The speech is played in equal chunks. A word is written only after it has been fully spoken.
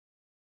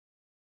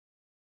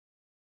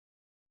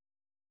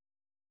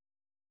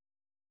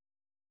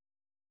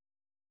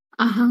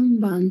Aham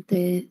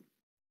bante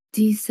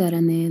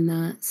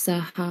tisaranena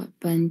saha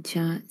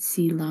pancha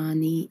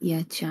silani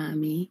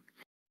yachami.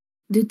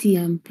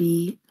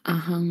 Dutiyampi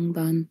aham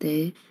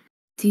bante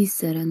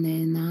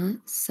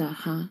tisaranena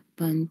saha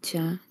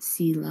pancha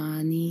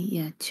silani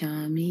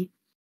yachami.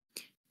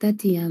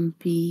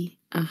 Tatiyampi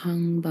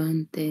aham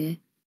bante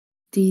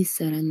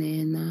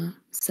tisaranena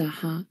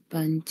saha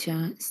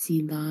pancha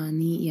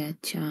silani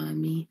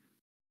yachami.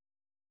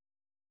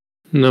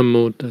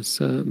 Namo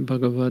tassa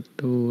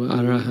bhagavato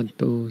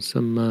arahato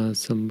samma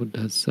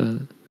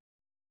sambuddhassa.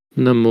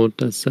 Namo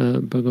tassa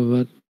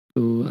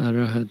bhagavato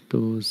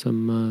arahato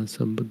samma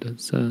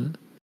sambuddhassa.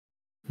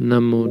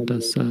 Namo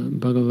tassa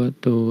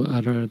bhagavato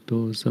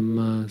arahato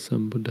samma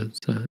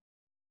sambuddhassa.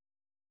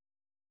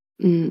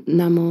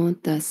 Namo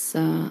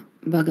tassa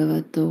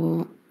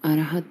bhagavato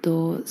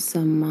arahato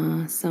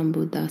samma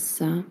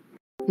sambuddhassa.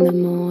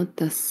 Namo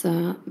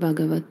tassa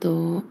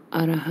bhagavato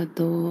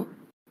arahato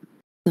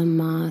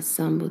samma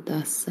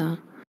sambuddhassa.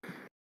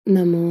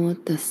 Namo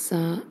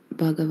tassa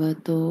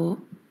bhagavato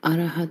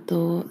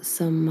arahato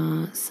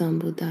samma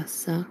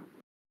sambuddhassa.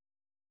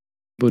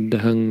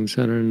 Buddhang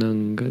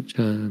saranang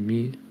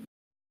gacchami.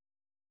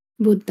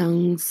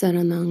 Buddhang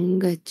saranang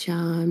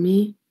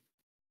gacchami.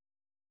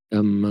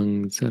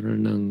 Dhammang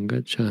saranang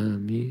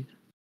gacchami.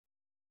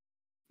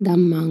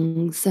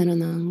 Dhammang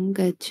saranang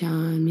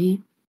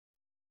gacchami.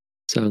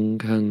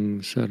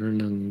 Sanghang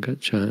saranang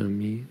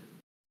gacchami.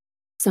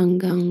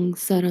 Sanghang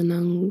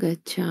saranang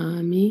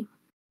gacchami.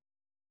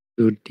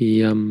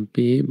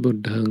 Dutiyampi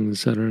buddhang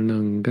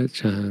saranang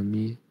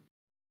gacchami.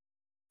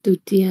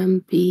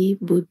 Dutiyampi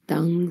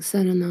buddhang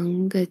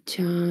saranang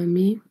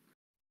gacchami.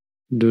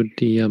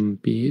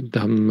 Dutiyampi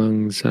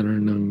dhammang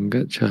saranang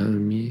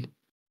gacchami.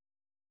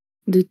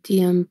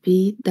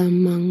 Dutiyampi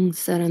dhammang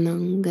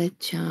saranang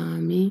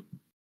gacchami.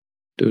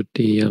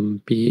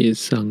 Dutiyampi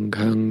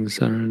sanghang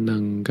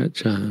saranang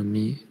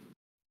gacchami.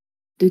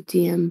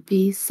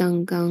 Dutiyampi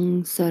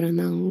sanghang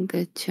saranang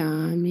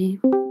gacchami.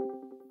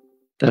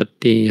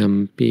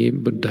 Tatiyampi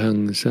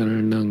buddhang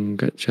saranang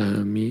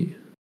gacchami.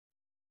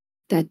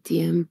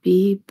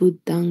 Tatiyampi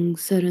buddhang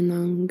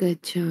saranang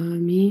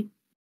gacchami.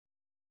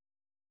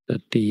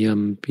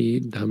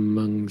 Tatiyampi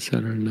dhammang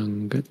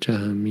saranang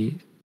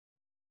gacchami.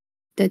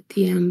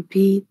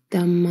 Tatiyampi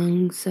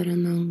dhammang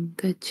saranang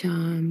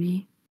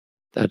gacchami.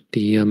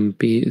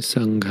 Tatiyampi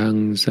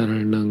sanghang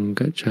saranang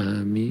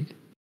gacchami.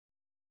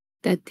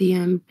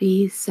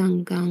 Tatiyampi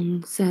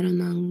sanghang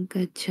saranang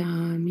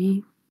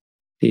gacchami.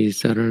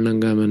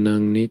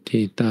 Tisaranagamanang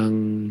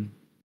nititang.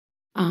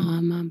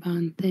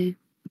 Ahamabhante.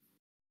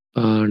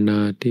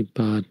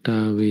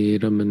 Parnatipata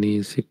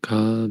veramani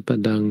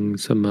sikkhapadang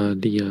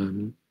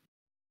samadhiyami.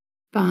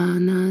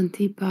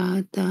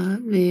 Panatipata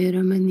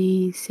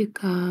veramani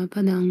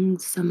sikkhapadang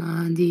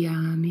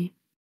samadhiyami.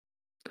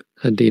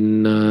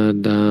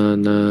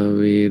 Adinadana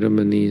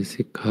veramani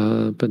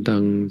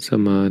sikkhapadang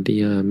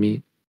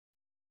samadhiyami.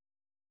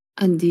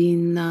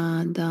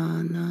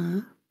 Adinadana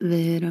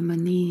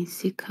veramani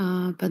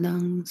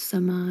sikkhapadang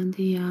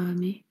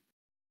samadhiyami.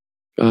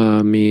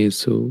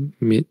 Kamesu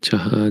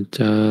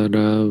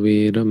micchāchāra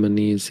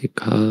veramani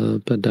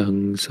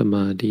sikkhapadang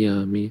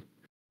samadhiyami.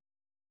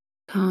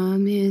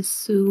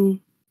 Kamesu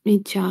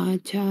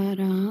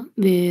miccāchāra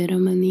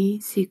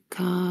veramani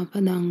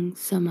sikkhapadang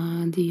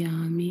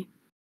samadhiyami.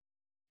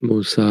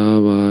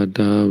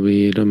 Musāvāda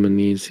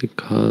veramani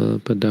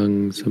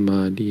sikkhapadang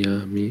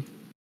samadhiyami.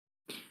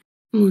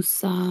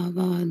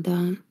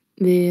 Musāvāda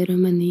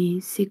veramani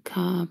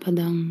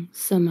sikkhapadang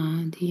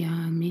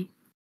samadhiyami.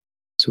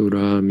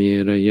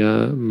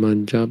 Surameraya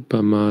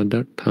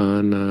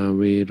majjapamadatthana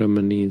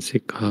veramani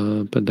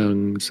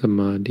sikkhapadang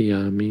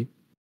samadhiyami.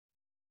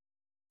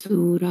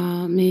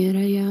 Sura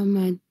meraya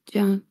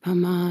majja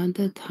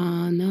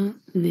pamadatthana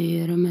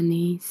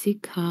veramani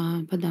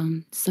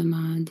sikkhapadang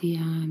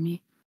samadhiyami.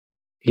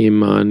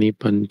 Imani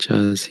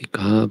pancha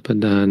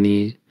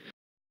sikkhapadani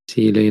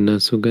silena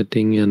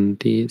sugating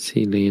yanti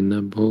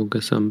silena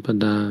bhoga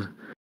sampada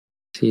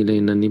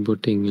silena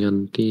nibbutting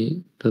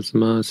yanti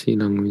tasma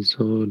silang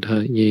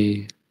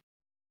visodhaye.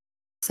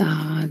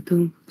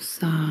 Sadhu,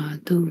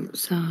 sadhu,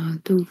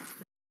 sadhu.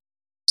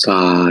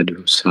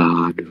 Sadhu,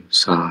 sadhu,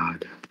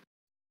 sadhu.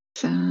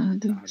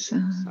 Sadhu,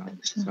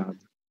 sadhu, sadhu.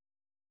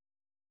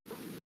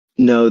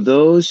 Now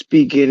those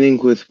beginning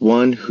with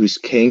one whose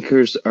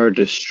cankers are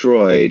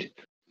destroyed,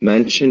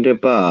 mentioned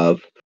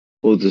above,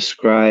 will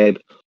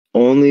describe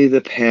only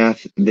the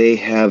path they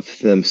have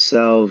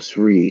themselves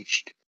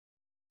reached.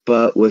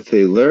 But with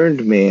a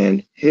learned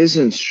man, his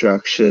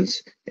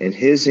instructions and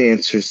his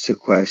answers to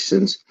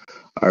questions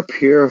are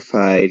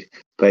purified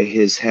by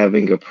his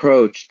having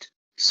approached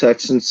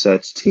such and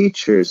such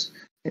teachers,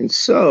 and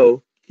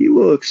so he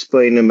will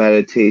explain a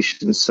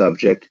meditation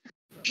subject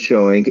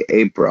showing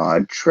a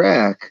broad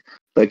track,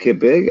 like a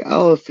big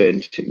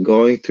elephant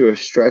going through a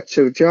stretch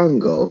of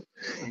jungle,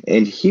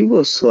 and he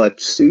will select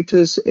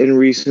suttas and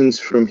reasons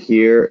from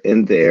here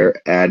and there,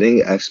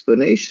 adding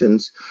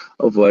explanations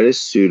of what is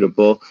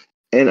suitable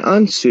and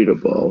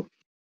unsuitable.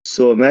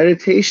 So a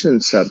meditation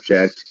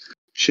subject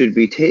should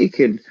be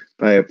taken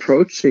by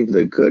approaching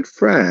the good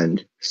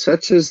friend,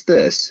 such as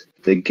this,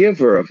 the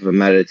giver of a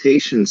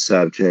meditation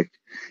subject,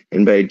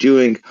 and by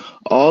doing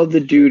all the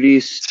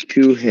duties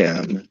to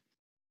him.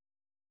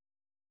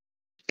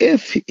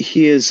 If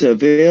he is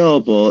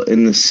available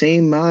in the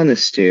same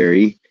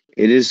monastery,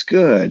 it is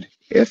good.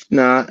 If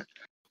not,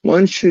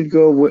 one should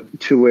go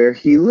to where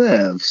he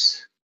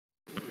lives.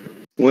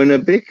 When a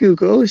bhikkhu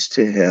goes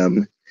to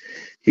him,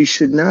 he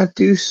should not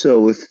do so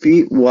with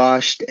feet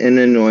washed and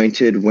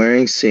anointed,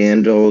 wearing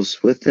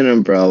sandals, with an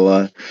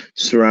umbrella,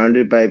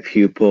 surrounded by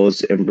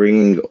pupils, and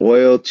bringing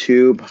oil,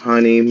 tube,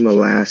 honey,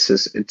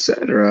 molasses,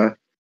 etc.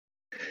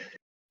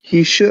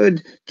 He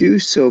should do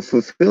so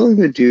fulfilling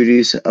the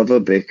duties of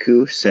a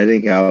bhikkhu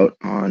setting out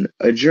on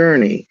a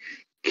journey,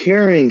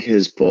 carrying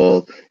his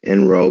bowl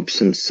and robes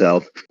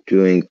himself,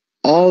 doing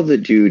all the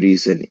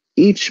duties in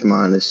each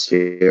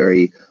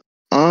monastery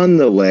on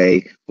the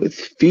way with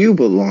few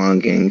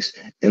belongings,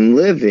 and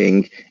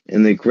living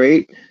in the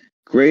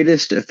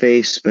greatest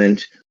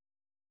effacement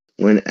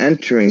when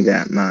entering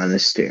that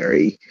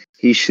monastery.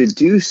 He should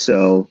do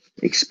so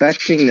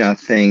expecting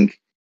nothing,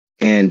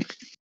 and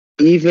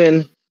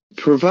even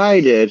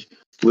provided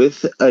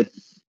with a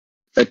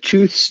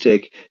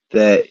toothstick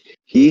that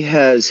he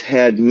has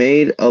had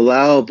made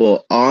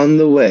allowable on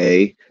the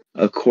way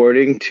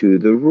according to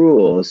the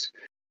rules.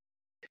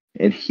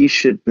 And he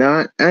should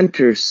not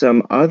enter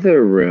some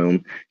other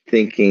room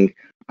thinking,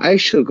 I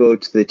shall go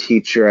to the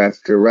teacher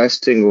after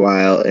resting a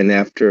while and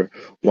after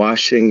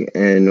washing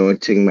and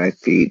anointing my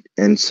feet,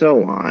 and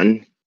so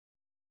on.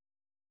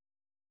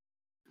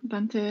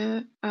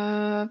 Bante,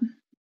 I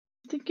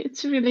think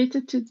it's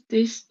related to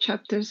these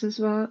chapters as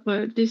well,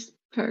 or this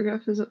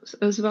paragraph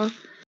as well.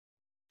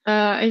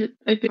 I've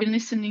been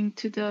listening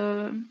to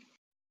the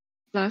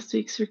last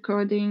week's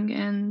recording,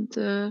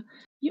 and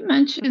you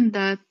mentioned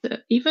that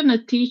even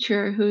a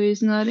teacher who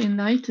is not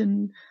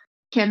enlightened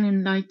can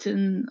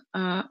enlighten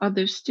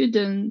other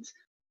students.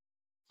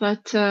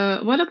 But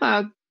what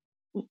about,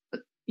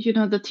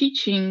 the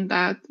teaching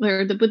that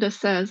where the Buddha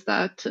says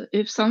that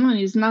if someone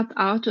is not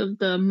out of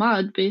the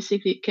mud,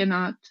 basically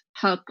cannot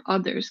help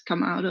others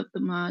come out of the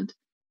mud?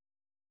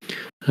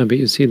 But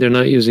you see, they're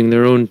not using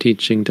their own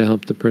teaching to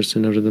help the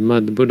person out of the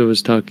mud. The Buddha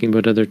was talking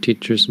about other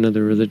teachers and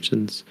other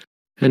religions.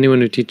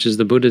 Anyone who teaches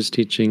the Buddha's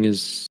teaching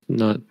is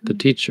not the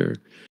teacher.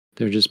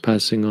 They're just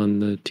passing on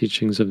the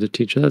teachings of the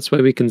teacher. That's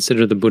why we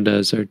consider the Buddha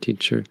as our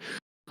teacher.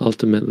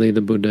 Ultimately, the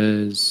Buddha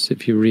is,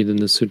 if you read in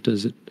the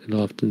suttas,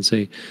 it'll often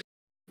say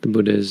the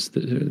Buddha is,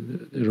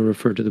 it'll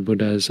refer to the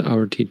Buddha as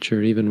our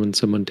teacher, even when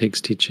someone takes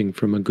teaching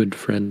from a good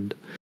friend,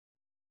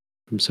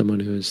 from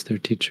someone who is their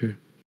teacher.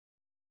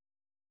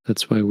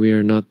 That's why we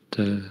are not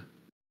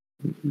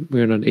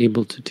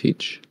able to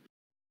teach.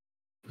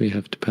 We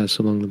have to pass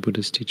along the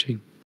Buddha's teaching.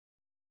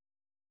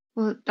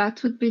 Well,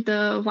 that would be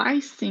the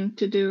wise thing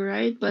to do,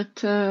 right?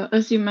 But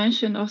as you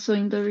mentioned also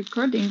in the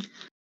recording,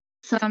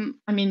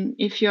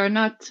 if you're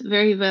not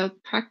very well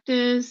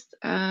practiced,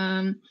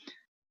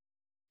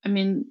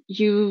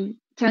 you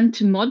tend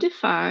to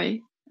modify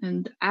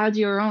and add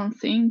your own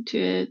thing to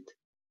it.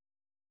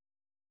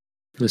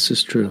 This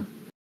is true.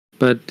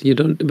 But you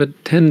don't,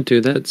 but tend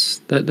to,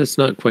 that's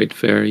not quite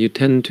fair. You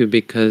tend to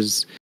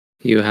because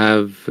you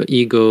have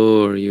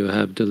ego or you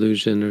have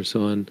delusion or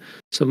so on.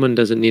 Someone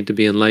doesn't need to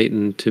be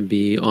enlightened to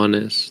be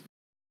honest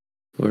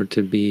or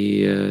to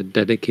be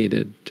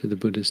dedicated to the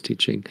Buddha's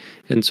teaching.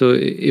 And so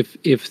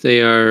if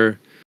they are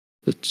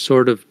the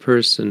sort of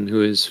person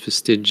who is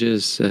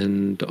fastidious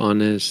and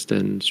honest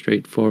and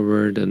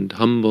straightforward and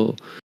humble,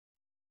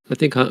 I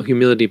think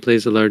humility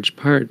plays a large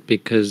part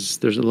because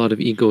there's a lot of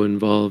ego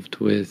involved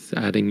with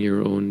adding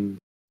your own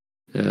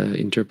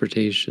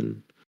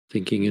interpretation,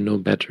 thinking you know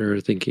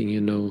better, thinking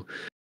you know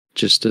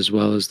just as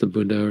well as the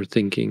Buddha, or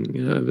thinking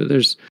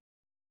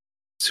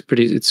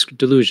it's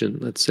delusion,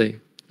 let's say,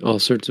 all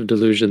sorts of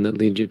delusion that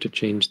lead you to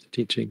change the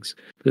teachings.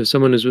 But if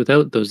someone is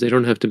without those, they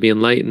don't have to be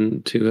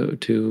enlightened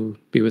to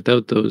be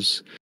without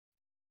those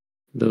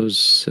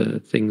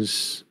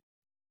things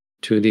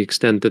to the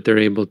extent that they're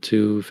able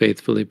to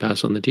faithfully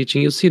pass on the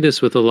teaching. You'll see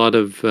this with a lot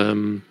of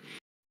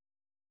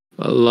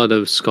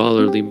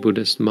scholarly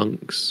Buddhist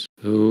monks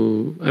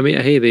who,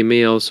 they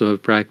may also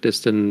have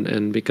practiced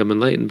and become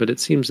enlightened, but it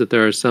seems that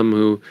there are some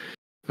who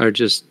are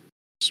just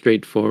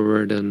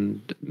straightforward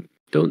and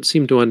don't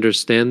seem to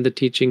understand the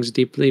teachings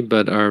deeply,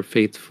 but are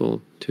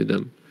faithful to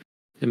them.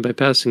 And by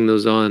passing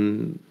those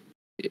on,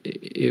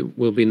 it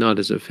will be not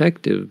as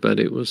effective, but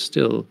it will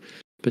still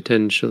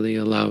potentially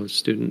allow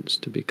students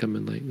to become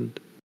enlightened.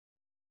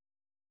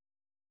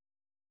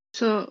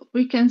 So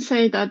we can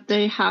say that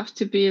they have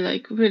to be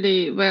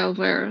really well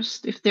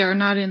versed. If they are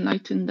not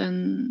enlightened,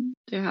 then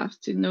they have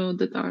to know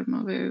the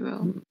Dharma very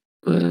well.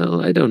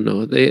 Well, I don't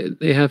know.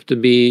 They have to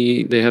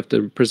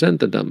present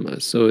the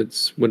Dhamma. So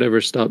it's whatever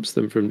stops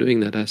them from doing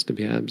that has to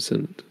be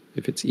absent.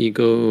 If it's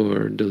ego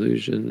or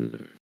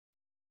delusion,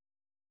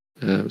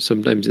 or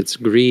sometimes it's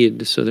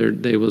greed. So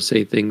they will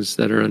say things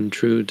that are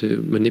untrue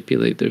to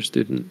manipulate their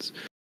students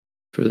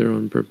for their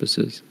own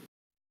purposes.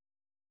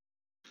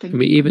 I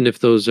mean, even if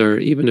those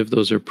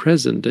are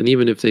present, and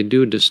even if they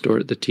do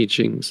distort the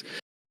teachings,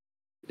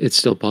 it's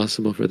still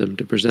possible for them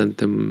to present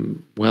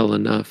them well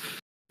enough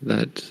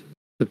that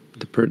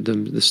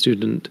the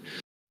student,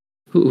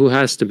 who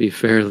has to be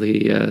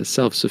fairly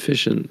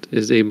self-sufficient,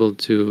 is able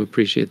to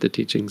appreciate the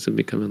teachings and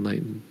become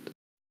enlightened,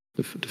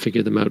 to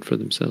figure them out for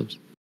themselves.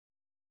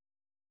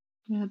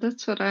 Yeah,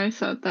 that's what I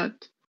thought,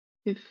 that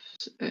if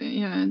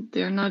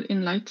they're not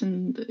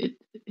enlightened,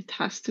 it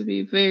has to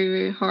be very,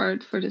 very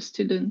hard for the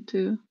student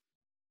to.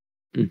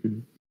 Mm-hmm.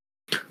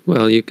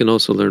 Well, you can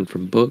also learn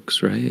from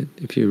books, right?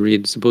 If you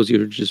read, suppose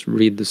you just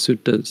read the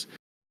suttas,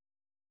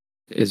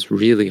 it's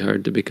really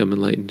hard to become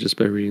enlightened just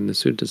by reading the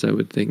suttas, I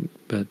would think,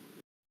 but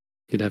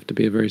you'd have to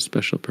be a very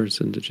special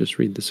person to just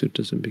read the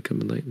suttas and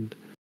become enlightened.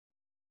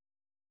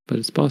 But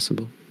it's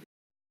possible.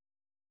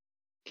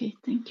 Okay,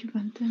 thank you,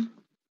 Bante.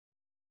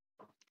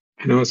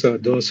 And also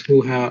those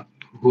who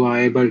are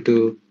able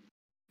to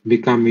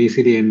become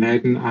easily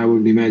enlightened, I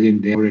would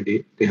imagine they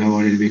have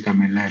already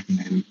become enlightened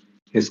and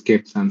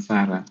escaped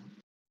samsara.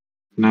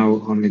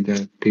 Now only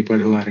the people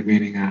who are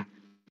remaining are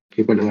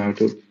people who have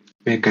to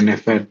make an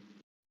effort,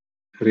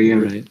 real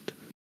Right.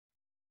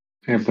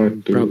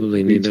 effort to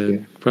Probably reach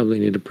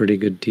need a pretty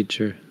good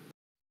teacher.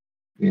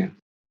 Yeah.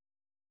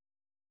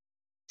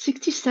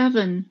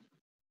 67.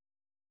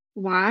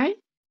 Why?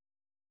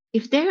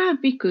 If there are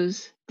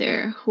bhikkhus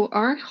there who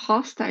are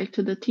hostile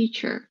to the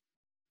teacher,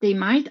 they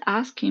might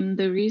ask him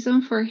the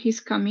reason for his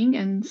coming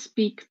and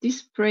speak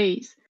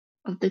dispraise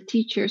of the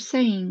teacher,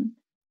 saying,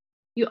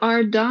 "You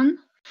are done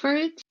for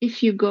it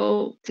if you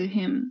go to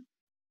him."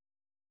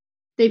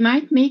 They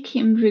might make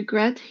him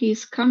regret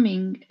his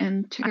coming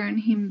and turn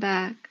him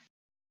back.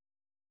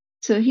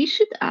 So he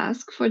should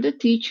ask for the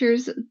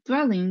teacher's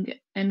dwelling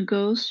and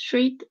go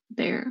straight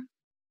there.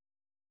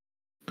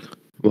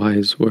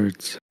 Wise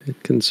words.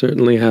 It can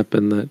certainly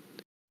happen that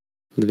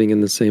living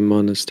in the same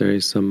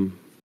monastery, some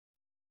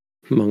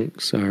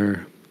monks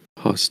are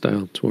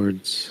hostile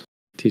towards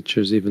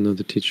teachers, even though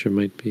the teacher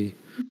might be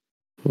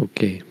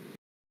okay.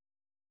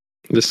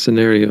 This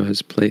scenario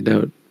has played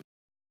out.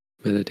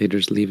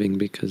 Meditators leaving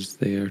because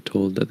they are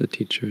told that the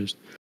teacher is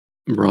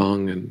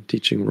wrong and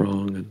teaching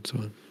wrong and so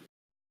on.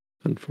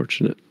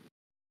 Unfortunate.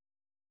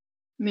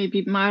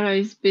 Maybe Mara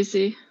is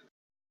busy.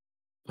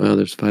 Well,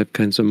 there's 5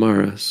 kinds of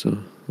Mara, so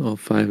all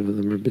 5 of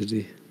them are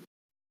busy.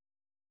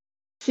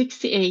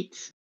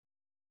 68.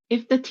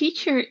 If the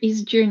teacher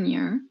is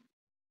junior,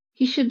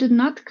 he should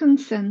not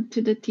consent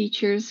to the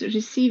teacher's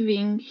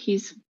receiving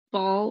his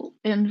ball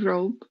and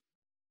robe,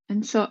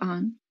 and so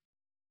on.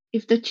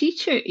 If the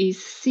teacher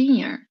is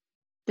senior,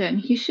 then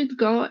he should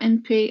go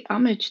and pay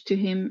homage to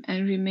him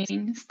and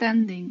remain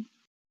standing.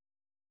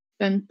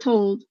 When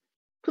told,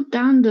 "Put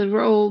down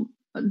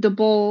the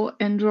ball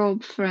and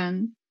robe,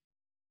 friend,"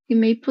 he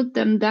may put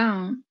them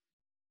down.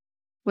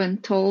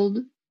 When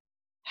told,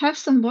 "Have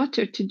some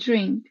water to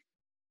drink,"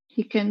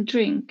 he can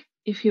drink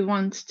if he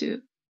wants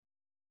to.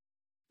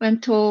 When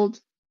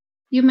told,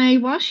 "You may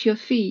wash your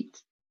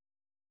feet,"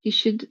 he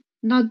should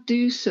not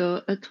do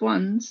so at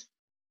once.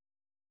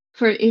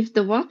 For if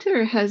the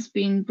water has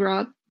been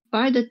brought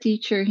by the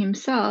teacher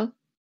himself,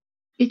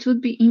 it would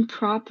be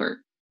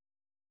improper.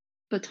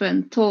 But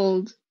when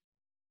told,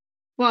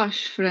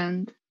 "Wash,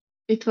 friend,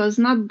 it was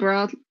not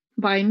brought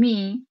by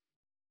me,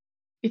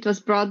 it was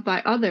brought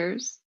by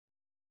others,"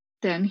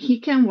 then he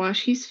can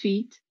wash his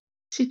feet,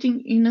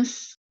 sitting in a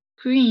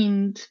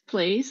screened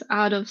place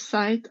out of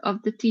sight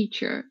of the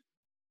teacher,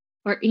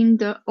 or in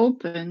the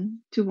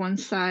open to one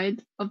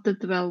side of the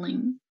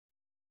dwelling.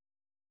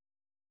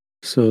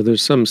 So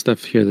there's some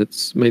stuff here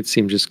that might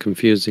seem just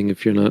confusing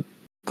if you're not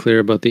clear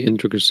about the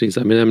intricacies.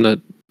 I mean, I'm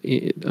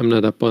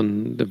not up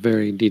on the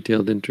very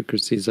detailed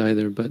intricacies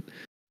either, but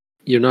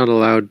you're not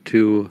allowed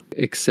to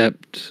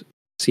accept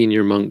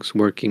senior monks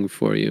working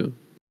for you.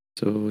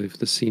 So if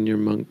the senior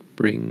monk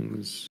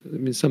brings,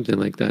 something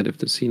like that, if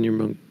the senior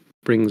monk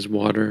brings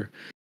water,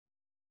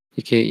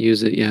 you can't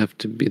use it. You have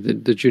to be,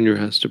 the junior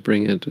has to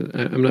bring it.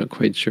 I'm not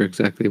quite sure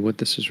exactly what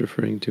this is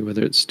referring to,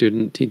 whether it's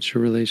student-teacher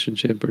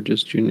relationship or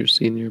just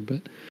junior-senior,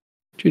 but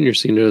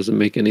junior-senior doesn't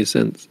make any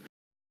sense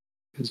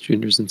because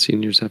juniors and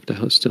seniors have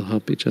to still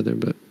help each other,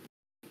 but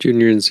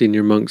junior and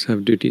senior monks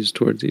have duties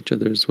towards each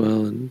other as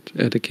well and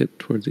etiquette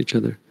towards each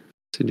other.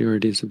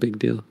 Seniority is a big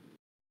deal.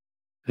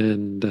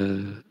 And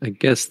I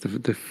guess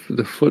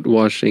the foot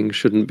washing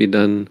shouldn't be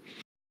done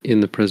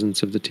in the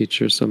presence of the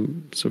teacher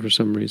for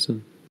some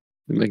reason.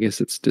 I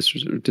guess it's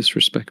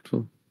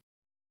disrespectful.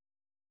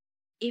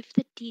 If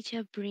the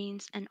teacher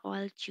brings an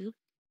oil tube,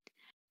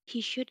 he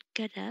should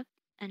get up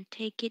and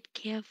take it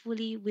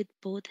carefully with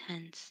both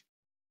hands.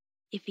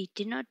 If he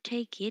did not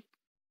take it,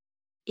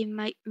 it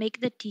might make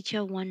the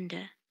teacher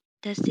wonder,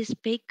 does this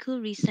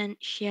bhikkhu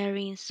resent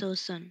sharing so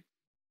soon?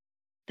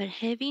 But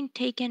having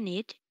taken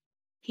it,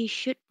 he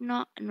should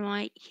not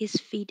anoint his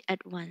feet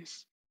at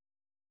once.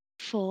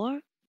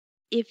 For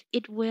if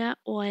it were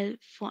oil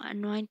for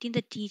anointing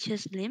the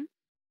teacher's limb,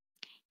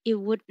 it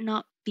would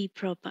not be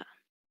proper.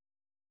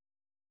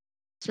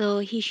 So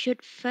he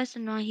should first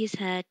anoint his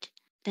head,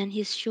 then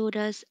his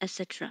shoulders,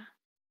 etc.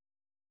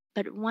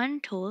 But one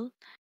told,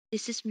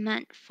 "This is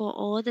meant for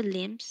all the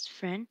limbs,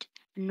 friend.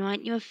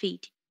 Anoint your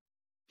feet."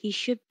 He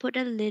should put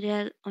a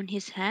little on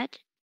his head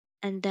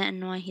and then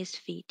anoint his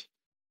feet.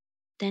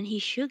 Then he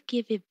should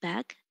give it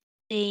back,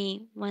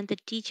 saying, when the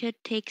teacher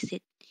takes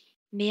it,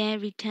 "May I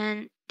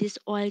return this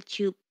oil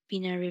tube,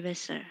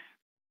 Vinarivasa?"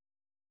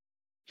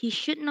 He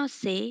should not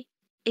say,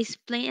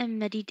 "Explain a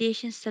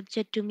meditation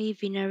subject to me,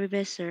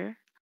 Vinarivasa,"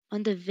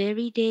 on the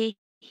very day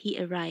he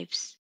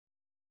arrives.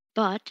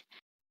 But,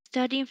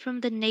 starting from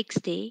the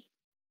next day,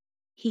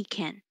 he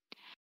can.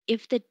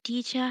 If the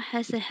teacher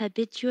has a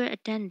habitual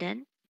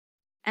attendant,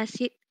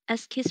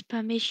 ask his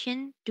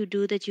permission to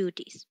do the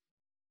duties.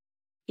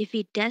 If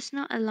he does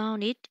not allow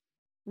it,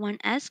 one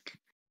asks,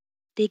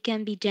 they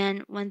can be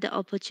done when the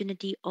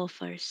opportunity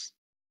offers.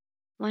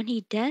 When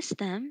he does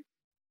them,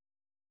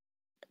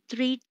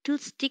 3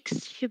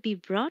 toothsticks should be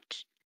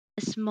brought,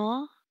 a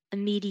small, a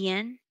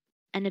medium,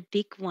 and a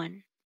big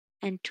one,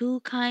 and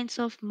 2 kinds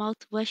of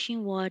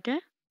mouth-washing water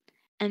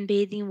and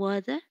bathing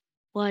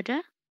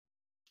water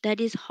that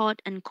is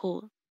hot and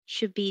cold,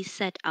 should be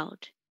set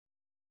out.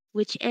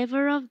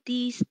 Whichever of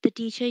these the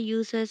teacher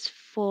uses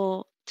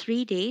for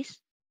 3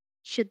 days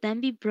should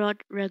then be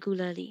brought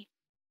regularly.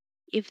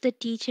 If the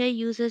teacher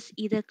uses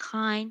either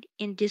kind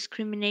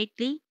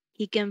indiscriminately,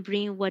 he can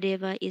bring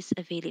whatever is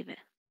available.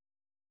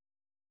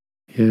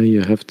 Yeah,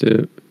 you have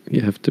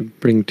to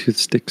bring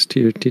toothsticks to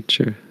your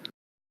teacher.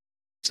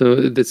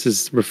 So this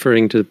is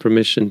referring to the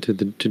permission to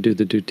do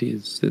the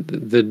duties.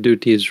 The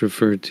duties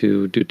refer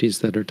to duties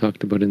that are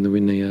talked about in the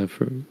Vinaya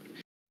for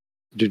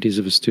duties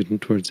of a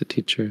student towards a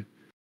teacher.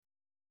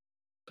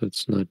 So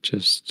it's not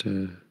just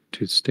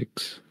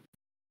toothsticks.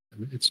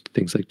 It's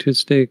things like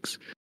toothsticks,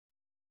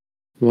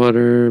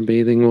 water,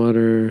 bathing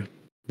water.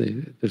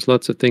 There's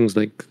lots of things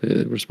like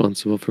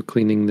responsible for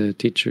cleaning the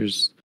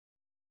teacher's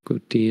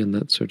kuti and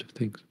that sort of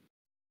things.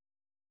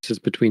 This is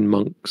between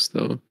monks,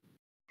 though.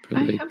 For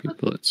I lay have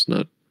people, it's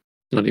not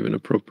even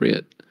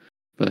appropriate.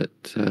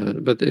 But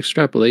the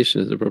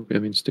extrapolation is appropriate.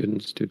 I mean,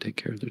 students do take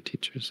care of their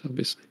teachers,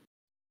 obviously.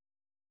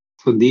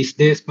 So these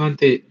days,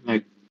 Bhante,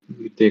 like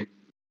you take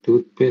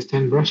toothpaste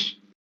and brush?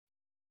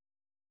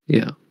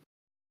 Yeah.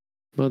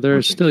 Well, there are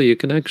Okay. still, you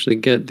can actually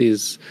get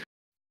these.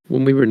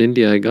 When we were in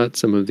India, I got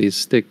some of these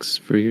sticks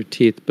for your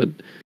teeth, but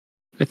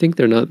I think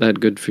they're not that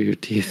good for your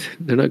teeth.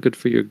 They're not good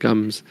for your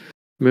gums. I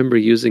remember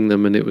using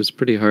them and it was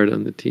pretty hard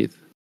on the teeth.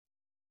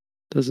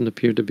 Doesn't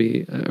appear to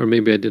be, or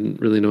maybe I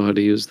didn't really know how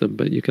to use them,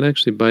 but you can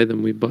actually buy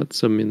them. We bought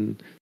some in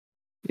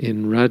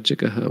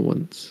Rajagaha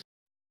once.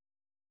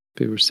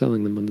 They were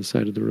selling them on the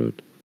side of the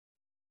road.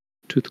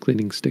 Tooth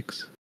cleaning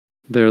sticks.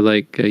 They're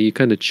like, you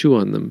kind of chew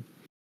on them,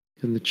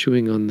 and the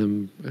chewing on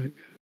them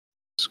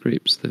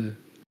scrapes the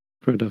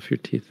crud off your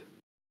teeth.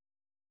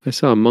 I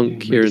saw a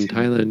monk here in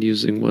Thailand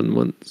using one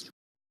once.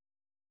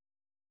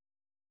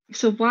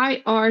 So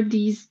why are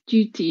these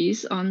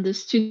duties on the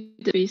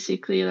student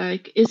basically?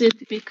 Like, is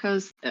it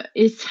because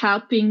it's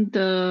helping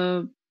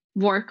the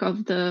work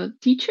of the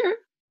teacher?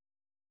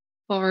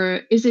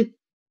 Or is it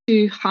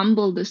to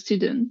humble the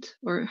student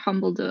or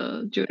humble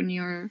the journey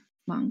or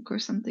monk or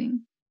something?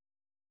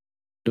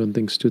 Don't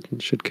think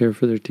students should care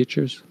for their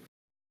teachers?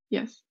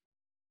 Yes.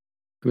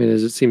 I mean,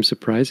 does it seem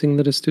surprising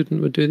that a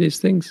student would do these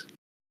things?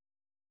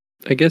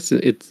 I guess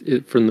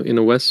from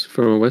a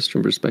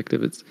Western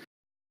perspective, it's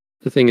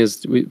the thing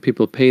is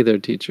people pay their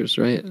teachers,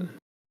 right?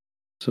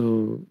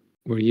 So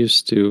we're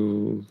used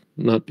to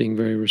not being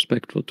very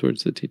respectful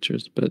towards the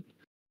teachers, but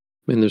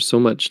I mean, there's so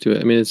much to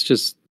it. I mean, it's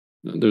just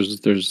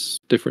there's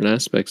different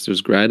aspects.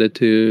 There's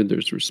gratitude,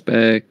 there's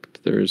respect,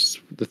 there's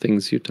the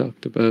things you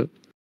talked about.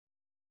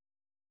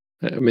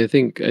 I mean, I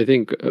think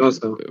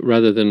Also,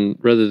 rather than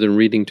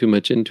reading too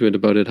much into it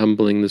about it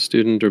humbling the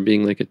student or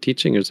being like a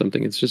teaching or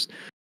something, it's just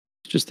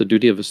the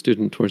duty of a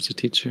student towards a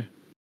teacher.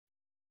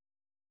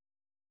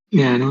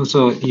 yeah, and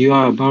also you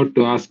are about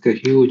to ask a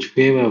huge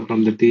favor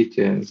from the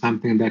teacher,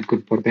 something that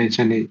could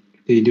potentially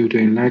lead you to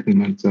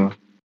enlightenment. So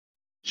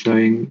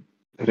showing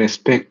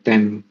respect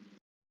and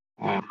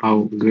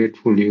how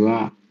grateful you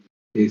are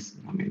is,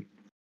 I mean,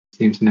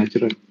 seems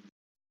natural.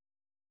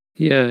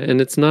 Yeah, and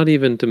it's not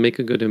even to make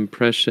a good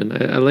impression.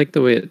 I like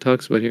the way it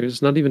talks about here.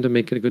 It's not even to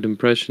make a good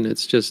impression.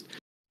 It's just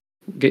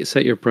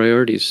set your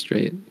priorities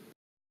straight.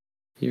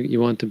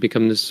 You want to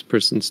become this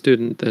person's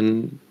student,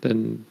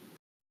 then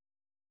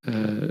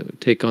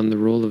take on the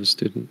role of a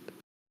student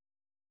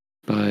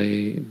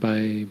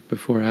by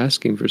before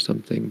asking for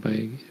something,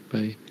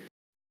 by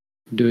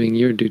doing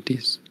your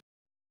duties.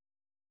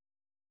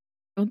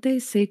 Don't they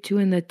say too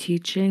in the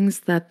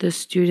teachings that the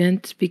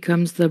student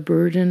becomes the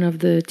burden of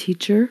the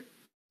teacher?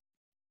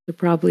 It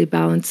probably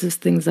balances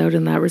things out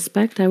in that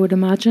respect, I would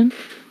imagine.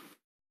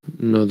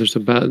 No,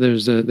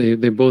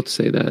 they both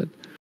say that.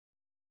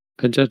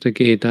 Ajata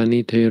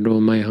ketani tero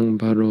maihang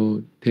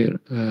paro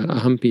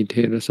ahampi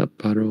tera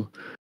sapparo.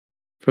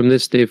 From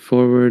this day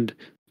forward,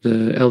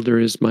 the elder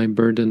is my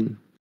burden,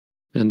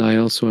 and I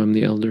also am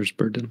the elder's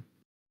burden.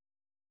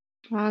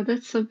 Wow,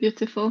 that's so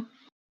beautiful.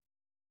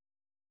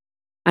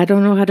 I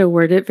don't know how to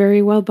word it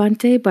very well,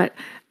 Bhante, but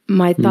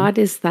my thought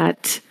is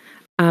that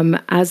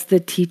as the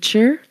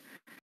teacher,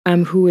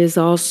 who is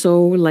also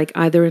like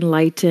either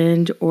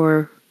enlightened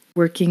or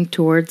working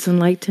towards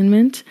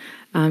enlightenment,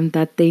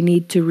 that they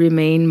need to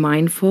remain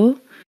mindful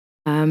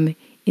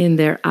in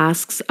their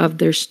asks of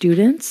their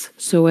students,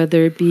 so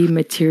whether it be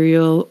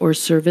material or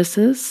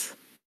services?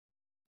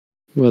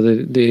 Well,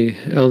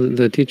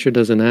 the teacher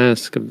doesn't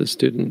ask of the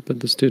student, but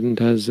the student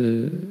has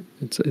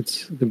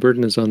it's the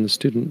burden is on the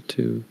student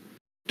to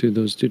do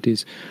those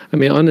duties. I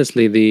mean,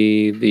 honestly,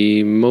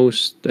 the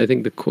most I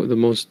think the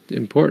most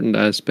important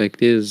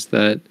aspect is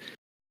that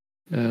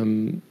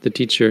the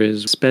teacher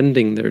is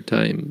spending their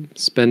time,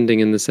 spending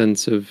in the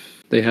sense of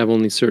they have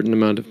only a certain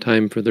amount of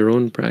time for their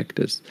own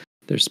practice.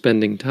 They're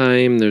spending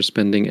time, they're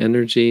spending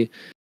energy,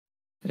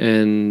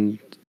 and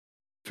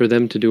for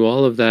them to do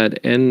all of that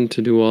and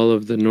to do all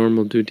of the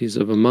normal duties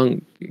of a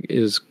monk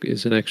is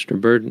an extra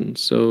burden.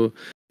 So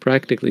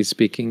practically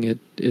speaking,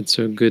 it's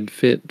a good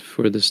fit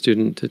for the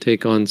student to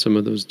take on some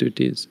of those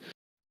duties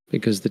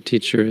because the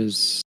teacher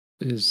is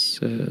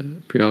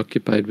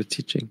preoccupied with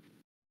teaching.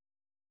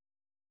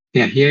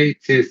 Yeah, here it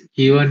says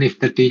even if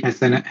the teacher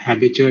has an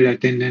habitual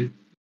attendant,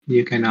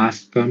 you can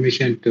ask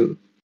permission to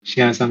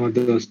share some of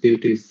those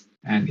duties.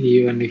 And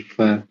even if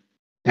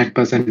that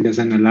person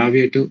doesn't allow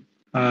you to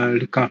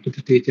look after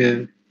the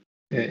teacher,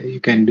 you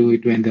can do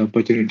it when the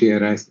opportunity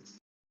arises.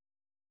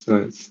 So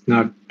it's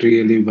not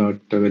really about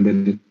whether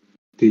the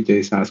teacher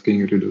is asking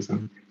you to do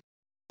something.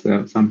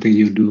 So something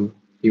you do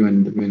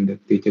even when the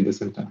teacher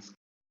doesn't ask.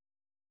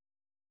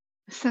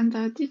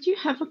 Sandra, did you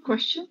have a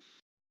question?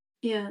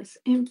 Yes,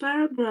 in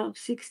paragraph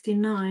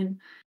 69,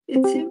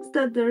 it seems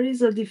that there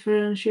is a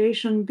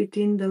differentiation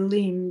between the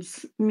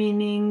limbs,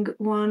 meaning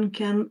one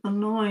can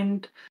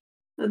anoint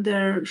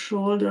their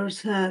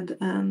shoulders, head,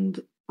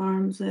 and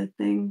arms, I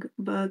think,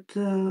 but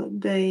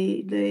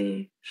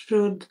they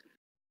should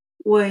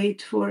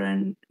wait for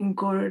an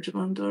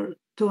encouragement or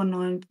to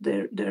anoint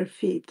their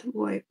feet.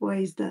 Why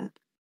is that?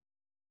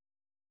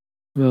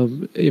 Well,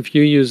 if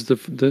you use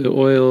the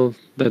oil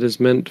that is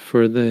meant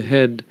for the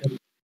head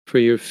for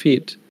your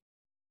feet,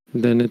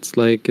 then it's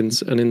like an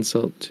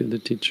insult to the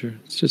teacher.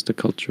 It's just a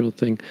cultural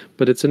thing,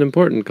 but it's an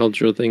important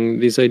cultural thing.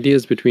 These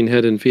ideas between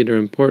head and feet are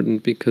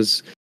important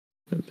because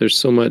there's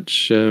so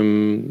much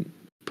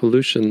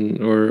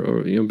pollution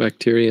or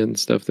bacteria and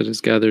stuff that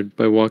is gathered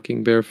by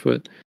walking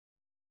barefoot,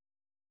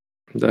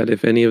 that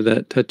if any of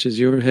that touches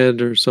your head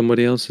or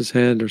somebody else's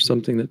head or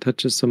something that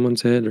touches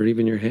someone's head or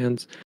even your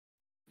hands,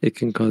 it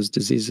can cause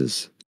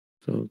diseases.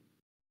 So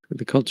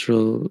the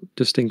cultural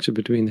distinction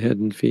between head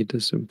and feet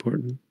is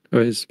important,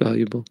 or is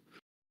valuable,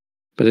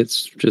 but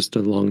it's just a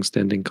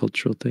long-standing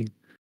cultural thing.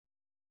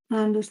 I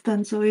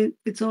understand. So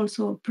it's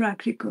also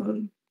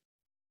practical.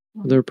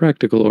 There are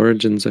practical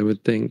origins, I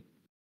would think,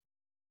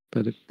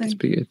 but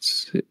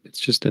it's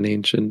just an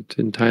ancient.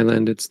 In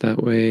Thailand, it's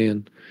that way,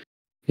 and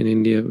in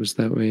India, it was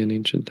that way in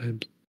ancient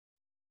times.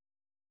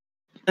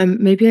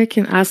 Maybe I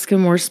can ask a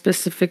more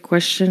specific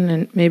question,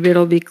 and maybe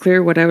it'll be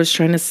clear what I was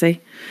trying to say.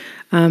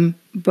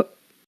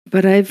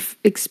 But I've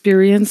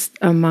experienced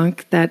a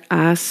monk that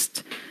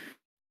asked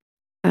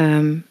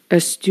a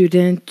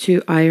student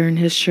to iron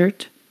his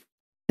shirt.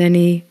 Then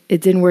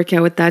it didn't work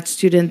out with that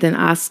student, then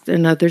asked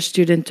another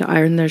student to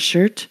iron their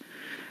shirt.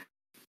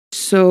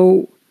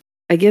 So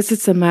I guess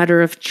it's a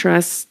matter of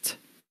trust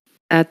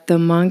that the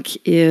monk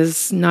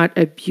is not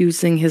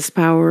abusing his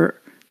power,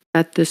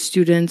 that the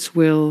students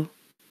will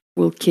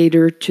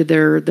cater to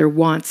their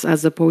wants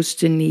as opposed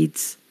to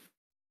needs.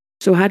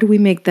 So how do we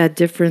make that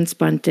difference,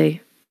 Bhante?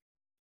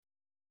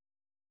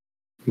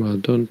 Well,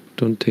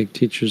 don't take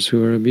teachers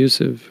who are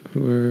abusive,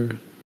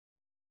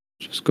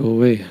 just go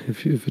away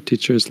if a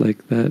teacher is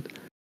like that.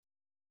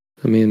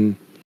 I mean,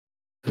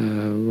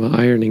 well,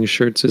 ironing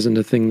shirts isn't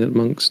a thing that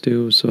monks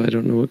do, so I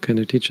don't know what kind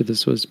of teacher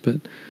this was,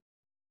 but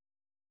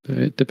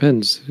it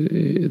depends.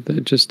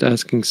 Just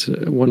asking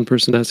one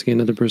person asking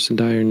another person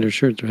to iron their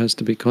shirt, there has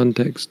to be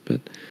context, but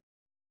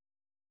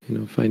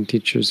find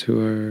teachers who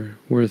are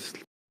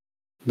worth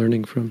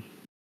learning from,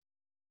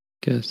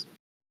 I guess.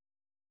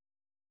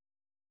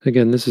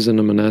 Again, this is in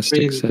a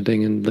monastic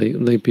setting, and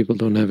lay people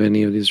don't have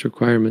any of these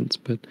requirements,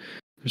 but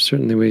there's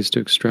certainly ways to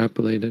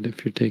extrapolate it.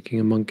 If you're taking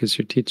a monk as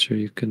your teacher,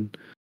 you can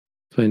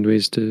find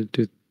ways to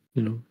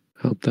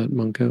help that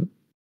monk out.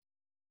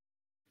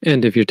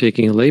 And if you're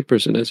taking a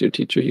layperson as your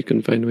teacher, you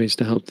can find ways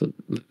to help the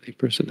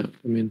layperson out.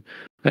 I mean,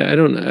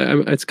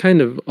 it's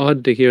kind of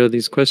odd to hear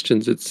these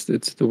questions. It's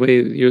the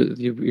way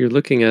you're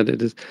looking at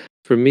it. Is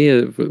for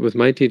me with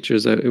my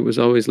teachers, it was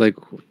always like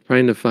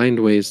trying to find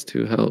ways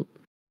to help.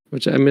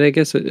 Which I mean, I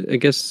guess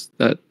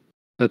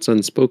that's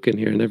unspoken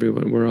here,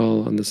 and we're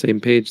all on the same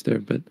page there.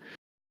 But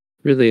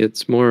really,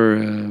 it's more.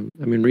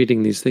 I mean,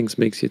 reading these things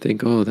makes you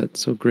think, oh, that's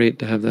so great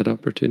to have that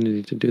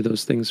opportunity to do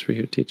those things for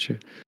your teacher.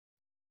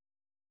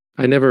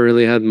 I never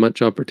really had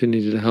much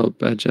opportunity to help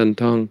Ajahn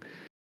Tong,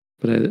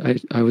 but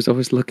I was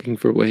always looking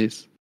for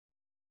ways,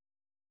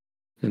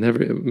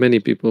 and many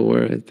people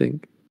were. I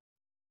think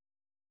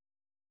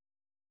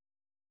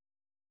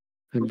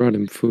I brought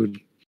him food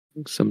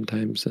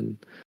sometimes, and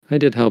I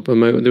did help him.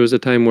 There was a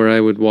time where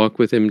I would walk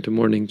with him to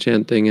morning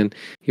chanting, and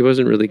he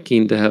wasn't really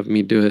keen to have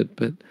me do it,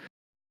 but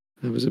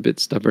I was a bit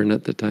stubborn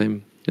at the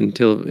time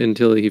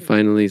until he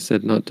finally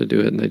said not to do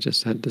it, and I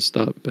just had to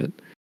stop. But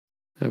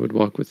I would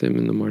walk with him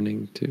in the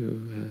morning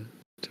to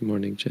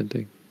morning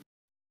chanting.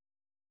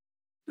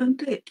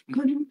 And it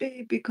couldn't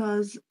be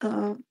because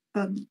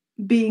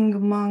being a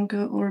monk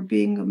or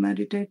being a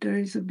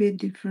meditator is a bit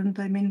different.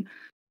 I mean,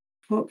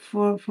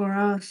 for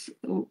us,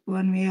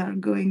 when we are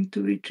going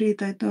to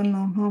retreat, I don't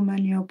know how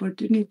many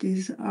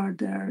opportunities are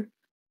there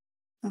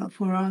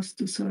for us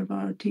to serve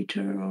our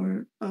teacher,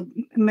 or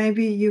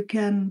maybe you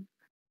can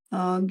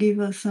give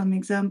us some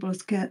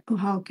examples.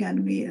 How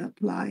can we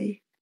apply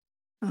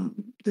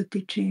the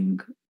teaching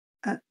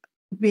at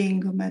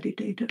being a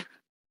meditator?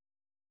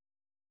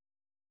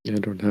 I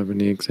don't have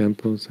any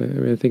examples.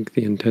 I think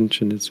the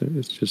intention is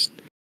just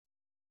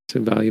it's a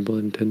valuable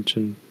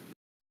intention.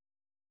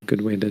 A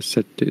good way to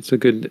set. It's a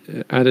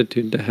good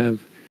attitude to have.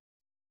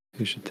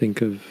 You should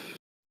think of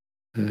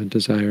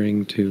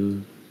desiring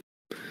to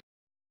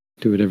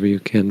do whatever you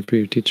can for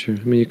your teacher.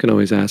 I mean, you can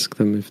always ask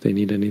them if they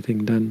need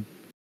anything done.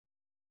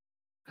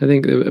 I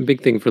think a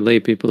big thing for lay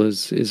people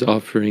is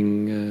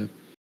offering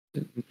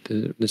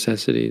the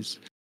necessities,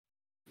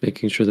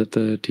 making sure that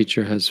the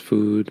teacher has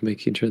food,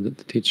 making sure that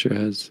the teacher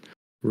has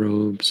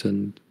robes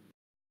and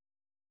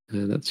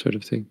that sort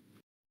of thing.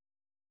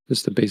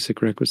 Just the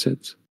basic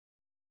requisites.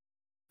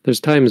 There's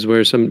times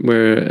where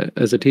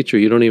as a teacher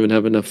you don't even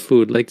have enough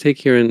food. Like take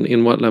here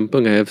in Wat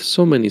Lampung, I have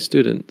so many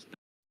students.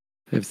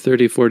 I have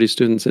 30, 40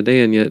 students a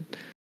day, and yet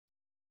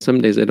some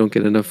days I don't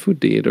get enough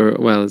food to eat. Or,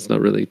 well, it's not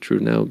really true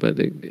now, but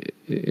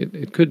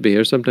it could be.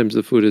 Or sometimes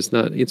the food is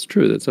not, it's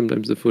true that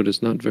sometimes the food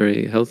is not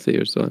very healthy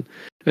or so on.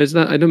 It's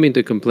not, I don't mean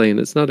to complain.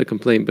 It's not a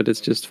complaint, but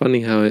it's just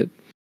funny how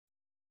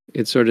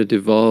it sort of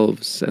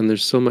devolves, and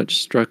there's so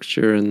much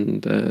structure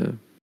and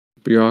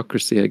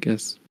bureaucracy, I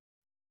guess,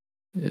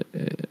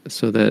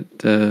 so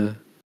that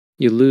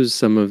you lose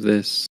some of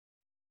this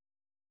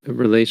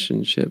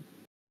relationship.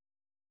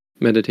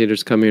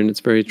 Meditators come here and it's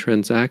very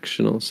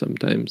transactional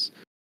sometimes.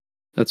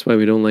 That's why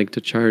we don't like to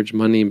charge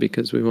money,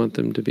 because we want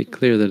them to be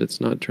clear that it's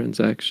not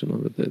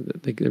transactional,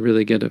 that they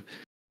really get a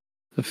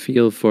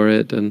feel for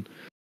it. And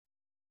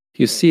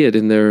you see it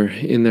in their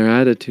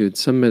attitudes.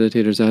 Some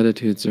meditators'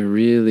 attitudes are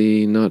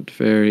really not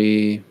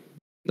very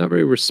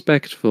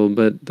respectful,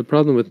 but the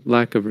problem with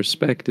lack of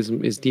respect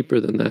is deeper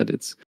than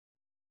that.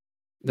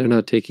 They're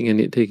not taking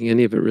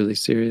any of it really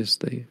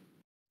seriously.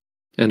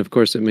 And of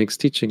course, it makes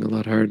teaching a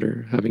lot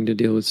harder, having to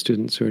deal with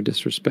students who are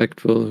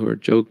disrespectful, who are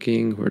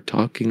joking, who are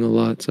talking a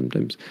lot.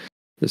 Sometimes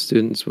the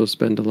students will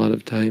spend a lot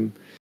of time,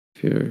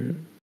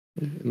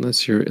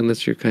 unless you're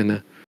kind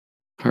of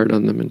hard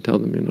on them and tell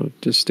them,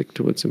 just stick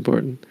to what's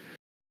important.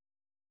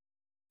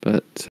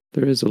 But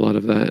there is a lot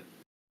of that.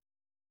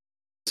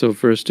 So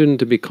for a student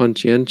to be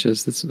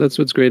conscientious, that's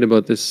what's great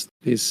about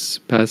these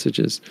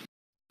passages.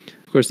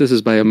 Of course, this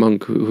is by a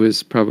monk who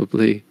is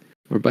probably,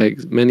 or by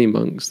many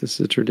monks. This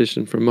is a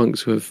tradition for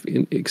monks who have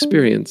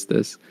experienced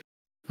this.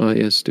 Oh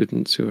yes,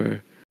 students who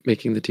are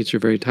making the teacher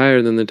very tired,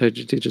 and then the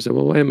teacher said,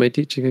 "Well, why am I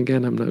teaching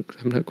again? I'm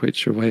not quite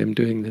sure why I'm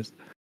doing this."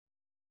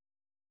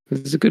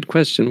 It's a good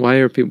question. Why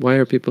are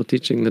people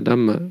teaching the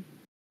Dhamma?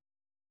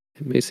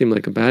 It may seem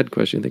like a bad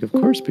question. You think, of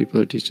course, people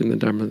are teaching the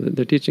Dhamma.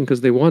 They're teaching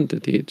because they want to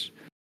teach,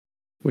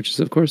 which is,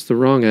 of course, the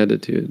wrong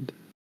attitude.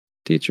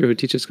 A teacher who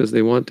teaches because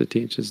they want to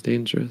teach is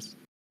dangerous.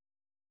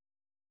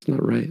 It's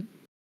not right.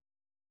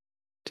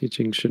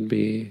 Teaching should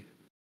be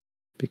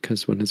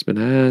because one has been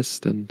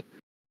asked, and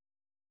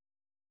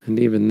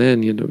even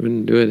then you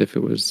wouldn't do it if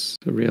it was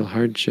a real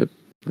hardship,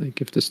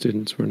 like if the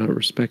students were not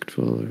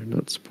respectful or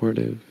not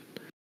supportive,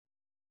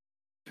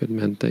 if it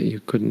meant that you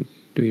couldn't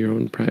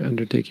do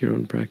undertake your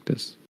own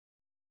practice.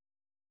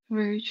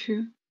 Very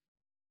true.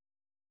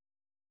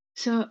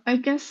 So I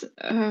guess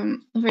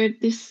where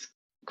this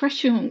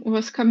question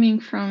was coming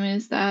from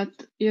is that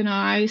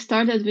I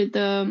started with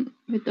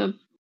the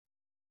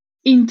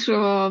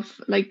intro of,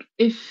 like,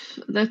 if,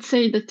 let's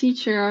say, the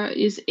teacher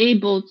is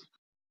able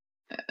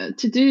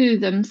to do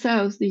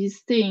themselves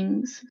these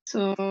things,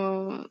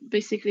 so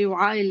basically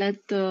why let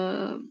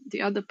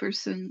the other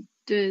person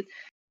do it?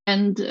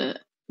 And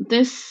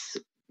this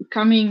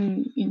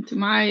coming into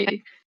my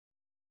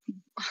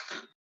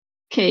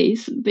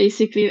case,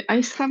 basically,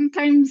 I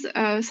sometimes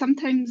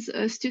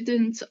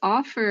students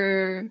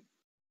offer,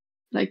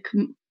 like,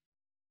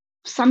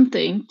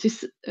 something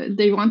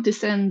they want to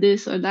send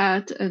this or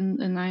that,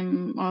 and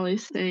I'm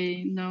always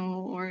saying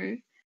no, or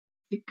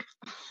like,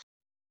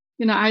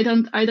 I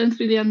don't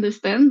really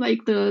understand,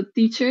 like, the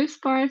teacher's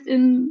part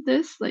in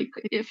this. Like,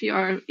 if you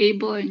are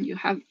able and you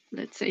have,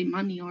 let's say,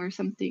 money or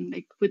something,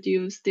 like, would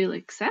you still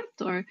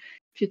accept? Or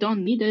if you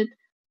don't need it?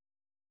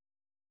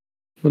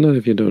 Well, not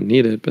if you don't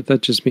need it, but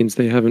that just means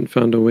they haven't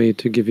found a way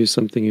to give you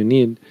something you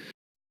need.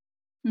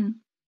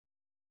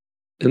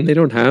 And they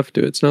don't have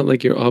to. It's not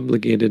like you're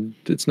obligated.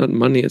 It's not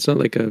money. It's not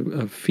like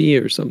a fee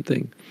or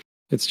something.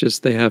 It's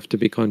just they have to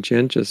be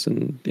conscientious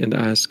and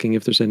asking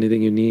if there's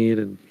anything you need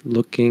and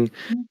looking.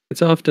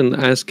 It's often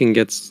asking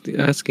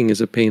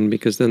is a pain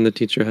because then the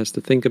teacher has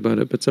to think about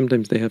it. But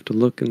sometimes they have to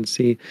look and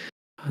see,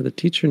 the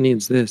teacher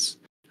needs this,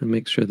 and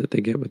make sure that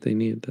they get what they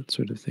need, that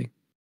sort of thing.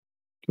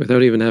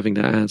 Without even having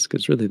to ask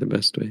is really the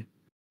best way.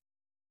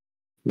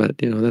 But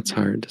that's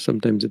hard.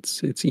 Sometimes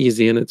it's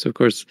easy, and it's of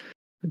course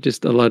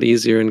just a lot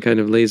easier and kind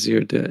of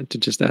lazier to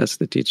just ask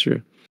the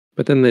teacher.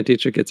 But then the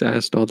teacher gets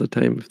asked all the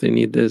time if they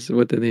need this,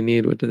 what do they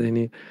need, what do they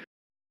need.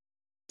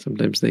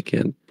 Sometimes they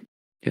can't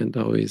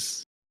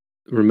always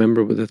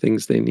remember what the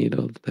things they need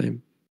all the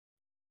time.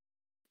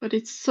 But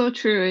it's so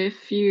true.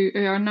 If you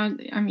are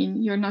not,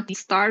 you're not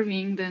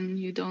starving, then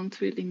you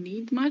don't really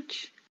need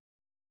much.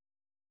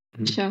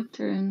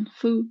 Shelter and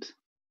food,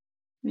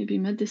 maybe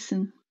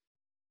medicine.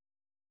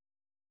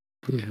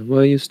 Yeah,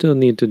 well, you still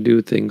need to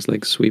do things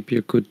like sweep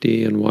your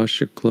kuti and wash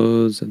your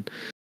clothes, and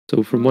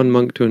so from one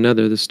monk to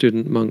another, the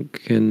student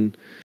monk can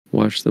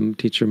wash the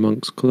teacher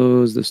monk's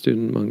clothes, the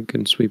student monk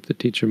can sweep the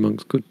teacher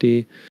monk's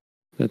kuti,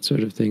 that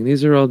sort of thing.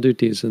 These are all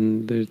duties,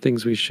 and they're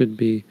things we should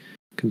be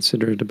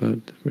considerate about.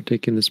 We're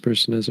taking this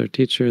person as our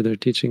teacher, they're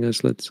teaching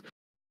us, let's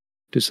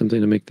do something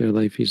to make their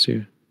life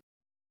easier.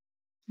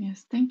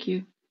 Yes, thank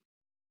you.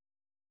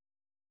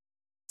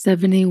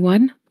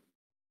 71.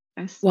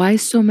 Yes. Why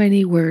so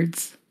many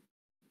words?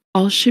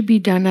 All should be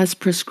done as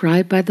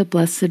prescribed by the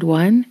Blessed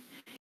One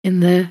in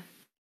the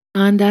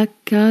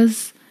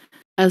Kandakas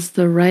as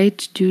the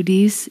right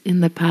duties in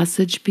the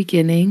passage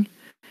beginning.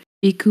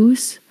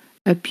 Bhikkhus,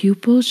 a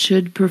pupil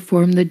should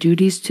perform the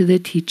duties to the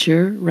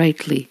teacher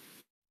rightly.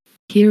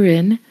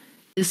 Herein,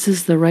 this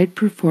is the right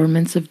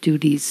performance of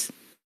duties.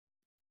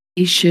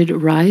 He should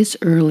rise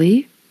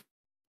early,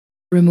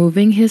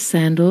 removing his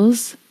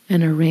sandals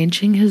and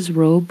arranging his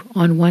robe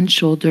on one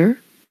shoulder.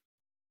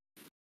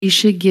 He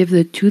should give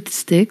the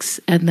toothsticks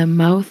and the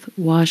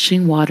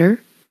mouth-washing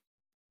water.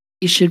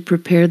 He should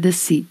prepare the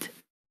seat.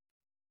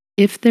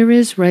 If there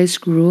is rice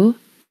gruel,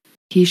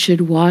 he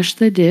should wash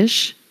the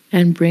dish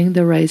and bring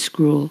the rice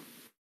gruel.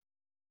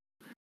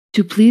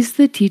 To please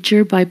the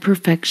teacher by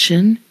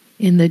perfection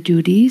in the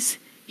duties,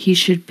 he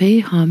should pay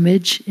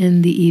homage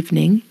in the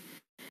evening,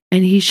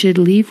 and he should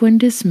leave when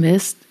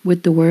dismissed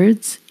with the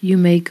words, "You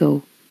may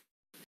go."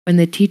 When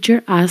the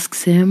teacher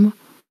asks him,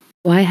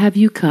 "Why have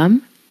you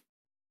come?"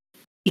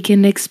 he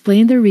can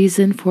explain the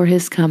reason for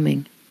his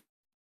coming.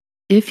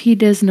 If he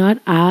does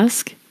not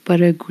ask but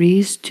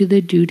agrees to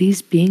the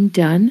duties being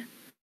done,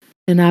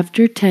 then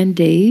after 10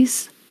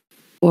 days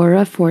or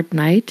a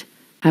fortnight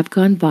have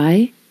gone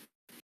by,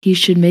 he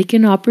should make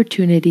an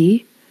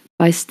opportunity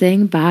by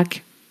staying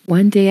back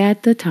 1 day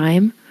at the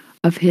time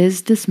of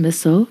his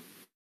dismissal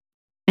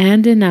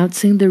and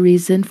announcing the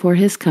reason for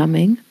his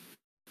coming,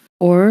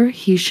 or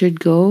he should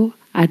go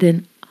at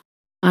an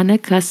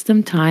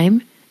unaccustomed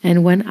time,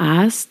 and when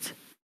asked,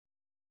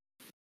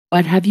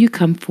 "What have you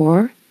come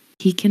for?"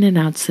 he can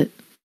announce it.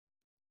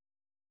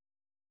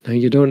 Now,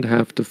 you don't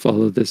have to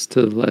follow this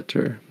to the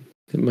letter.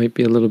 It might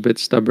be a little bit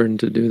stubborn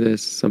to do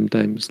this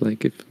sometimes,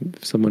 like if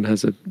someone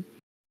has a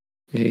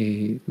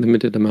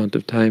limited amount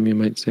of time, you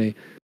might say,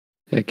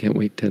 "I can't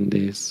wait 10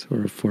 days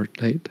or a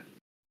fortnight."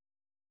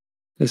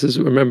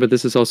 Remember,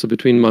 this is also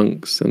between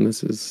monks, and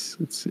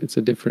it's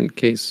a different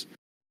case.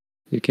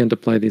 You can't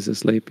apply these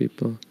as lay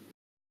people.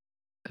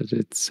 But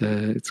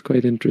it's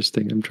quite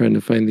interesting. I'm trying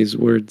to find these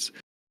words.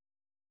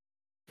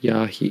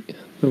 Yahi.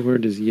 The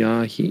word is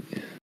yahi.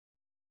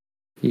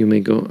 You may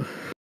go.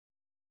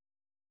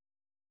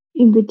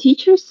 If the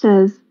teacher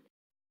says,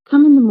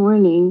 "Come in the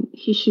morning,"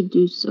 he should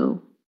do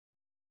so.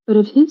 But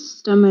if his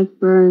stomach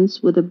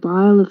burns with a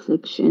bile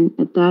affliction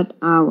at that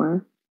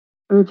hour,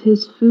 or if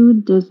his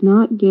food does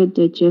not get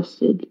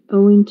digested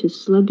owing to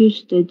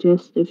sluggish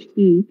digestive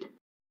heat,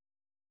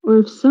 or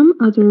if some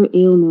other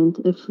ailment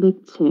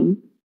afflicts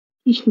him,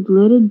 he should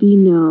let it be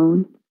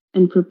known,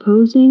 and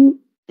proposing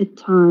a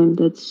time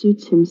that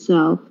suits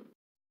himself,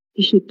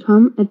 he should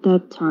come at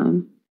that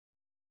time.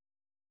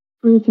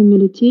 For if a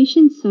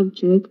meditation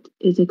subject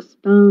is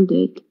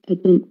expounded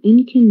at an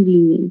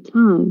inconvenient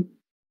time,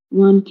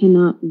 one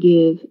cannot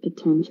give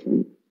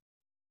attention.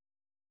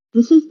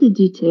 This is the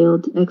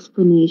detailed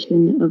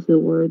explanation of the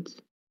words,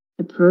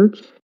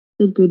 "Approach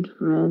the good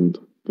friend,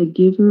 the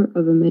giver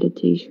of a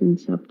meditation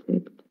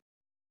subject."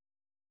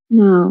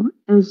 Now,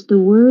 as the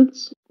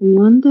words,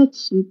 "one that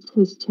suits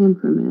his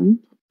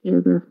temperament,"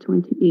 paragraph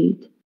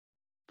 28,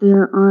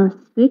 there are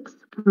 6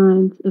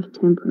 kinds of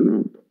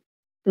temperament,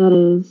 that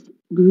is,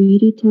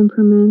 greedy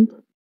temperament,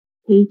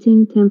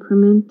 hating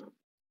temperament,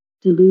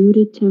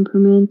 deluded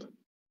temperament,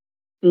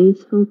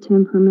 faithful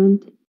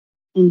temperament,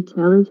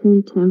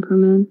 intelligent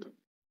temperament,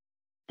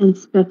 and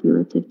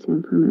speculative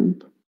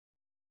temperament.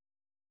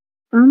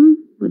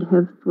 Some would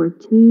have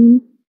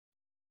 14,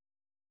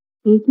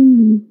 taking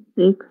these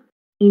 6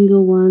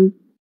 single ones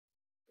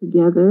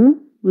together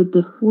with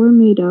the 4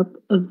 made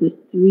up of the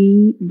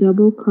 3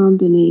 double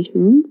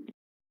combinations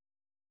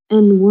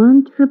and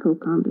 1 triple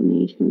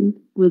combination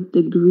with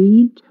the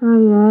greed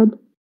triad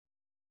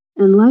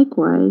and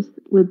likewise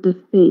with the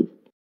faith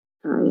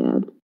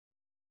triad.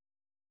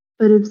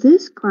 But if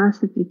this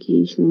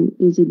classification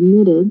is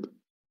admitted,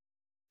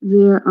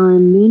 there are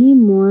many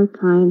more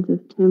kinds of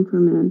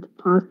temperament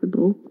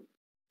possible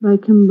by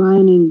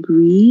combining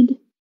greed,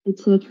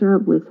 etc.,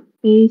 with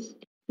faith,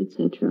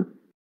 etc.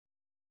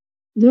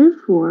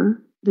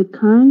 Therefore, the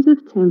kinds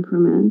of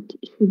temperament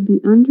should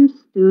be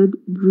understood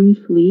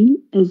briefly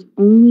as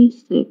only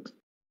 6.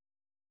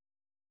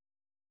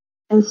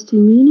 As to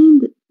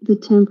meaning, the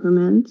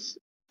temperaments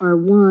are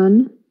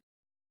 1,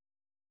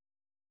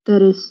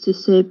 that is to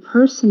say,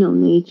 personal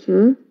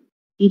nature,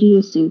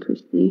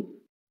 idiosyncrasy.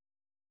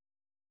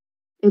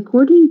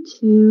 According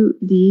to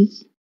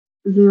these,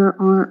 there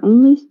are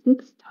only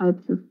 6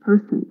 types of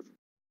persons.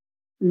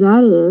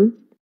 That is,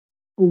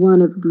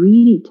 one of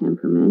greedy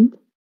temperament,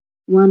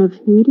 one of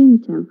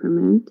hating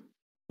temperament,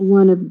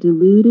 one of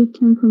deluded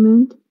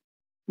temperament,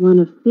 one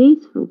of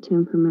faithful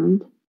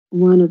temperament,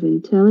 one of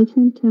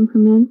intelligent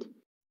temperament,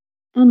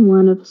 and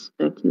one of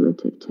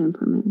speculative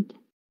temperament.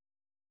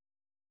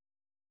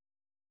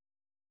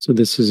 So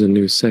this is a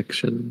new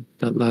section.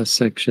 That last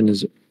section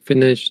is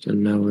finished,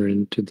 and now we're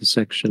into the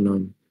section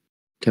on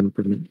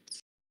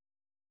temperaments.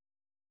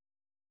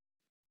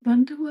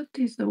 Bhante, what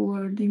is the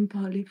word in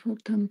Pali for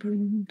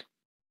temperament?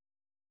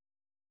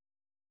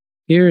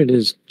 Here it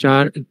is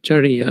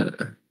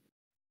charya,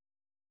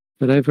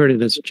 but I've heard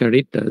it as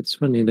charita. It's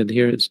funny that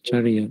here it's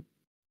charya,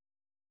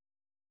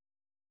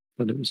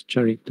 but it was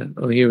charita.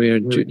 Oh, here we are.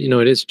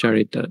 It is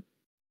charita.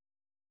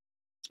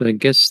 So I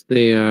guess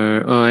they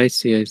are. Oh, I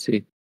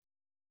see.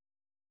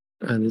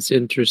 And it's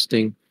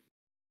interesting.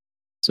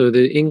 So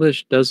the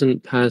English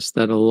doesn't pass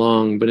that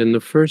along, but in the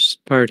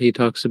first part he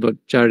talks about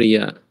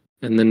charya,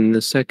 and then in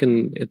the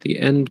second, at the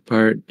end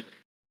part,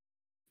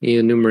 he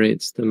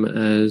enumerates them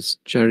as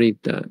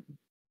charita.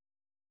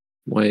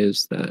 Why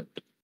is that?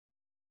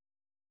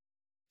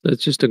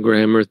 That's just a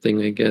grammar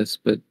thing, I guess,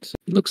 but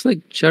it looks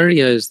like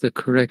charya is the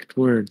correct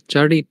word.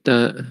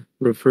 Charita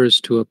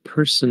refers to a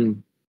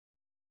person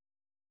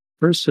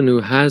who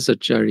has a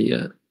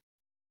charya,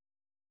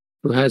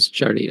 who has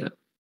charya.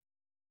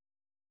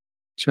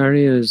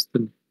 Charya is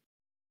the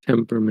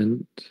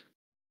temperament.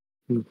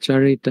 And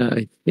charita,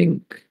 I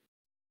think,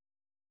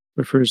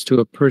 refers to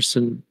a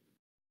person.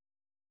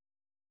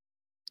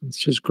 It's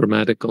just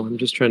grammatical. I'm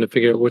just trying to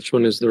figure out which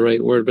one is the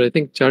right word, but I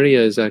think charya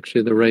is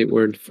actually the right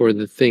word for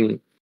the thing. If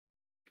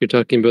you're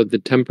talking about the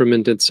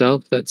temperament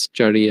itself, that's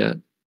charya.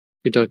 If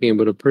you're talking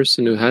about a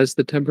person who has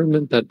the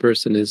temperament, that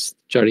person is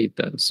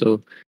charita.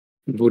 So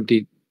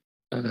buddhi,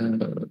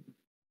 buddhi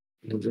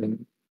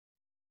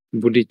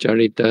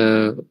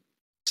charita,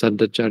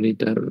 saddha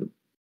charita,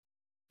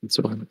 and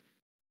so on.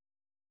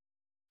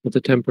 But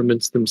the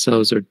temperaments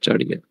themselves are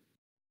charya.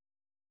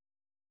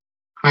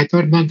 I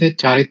thought Bhante,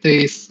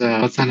 Charita is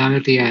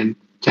personality and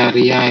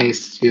Charya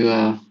is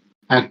your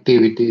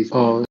activities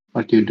or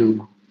what you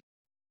do.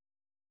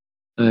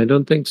 I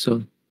don't think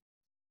so.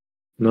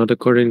 Not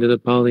according to the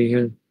Pali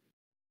here.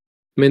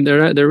 I mean,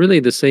 they're really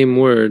the same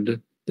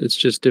word. It's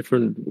just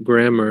different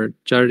grammar.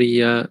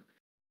 Charya.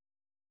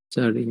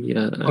 Or I'm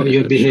your not sure what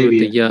the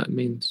behavior. ya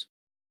means.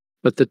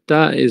 But the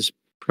ta is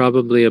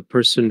probably a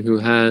person who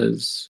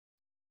has.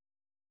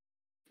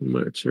 I'm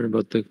not sure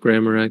about the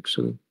grammar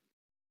actually.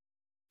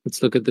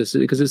 Let's look at this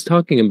because it's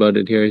talking about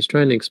it here. He's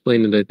trying to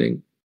explain it, I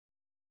think.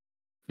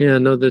 Yeah,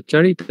 no, the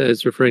charita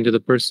is referring to the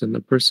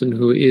person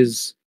who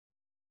is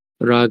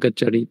raga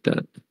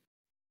charita.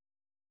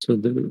 So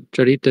the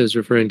charita is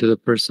referring to the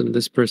person.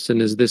 This person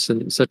is this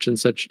and such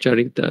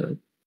charita.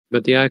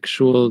 But the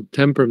actual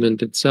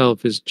temperament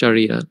itself is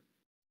charya.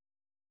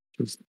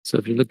 So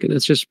if you look at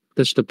that's just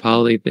a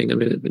Pali thing. I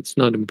mean, it's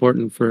not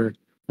important for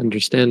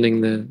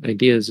understanding the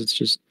ideas. It's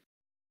just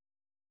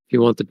if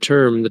you want the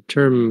term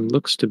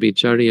looks to be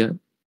charya.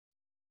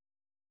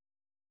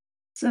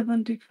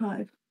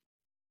 75.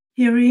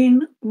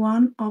 Herein,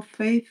 one of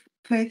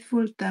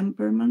faithful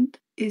temperament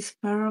is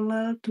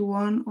parallel to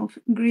one of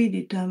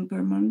greedy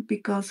temperament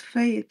because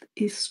faith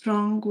is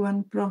strong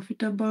when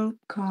profitable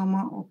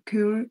karma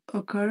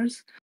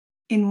occurs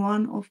in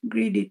one of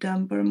greedy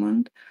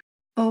temperament,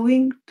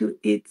 owing to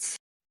its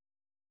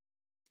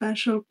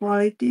special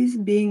qualities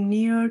being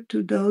near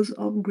to those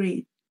of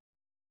greed.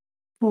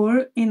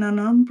 For in an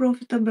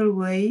unprofitable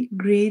way,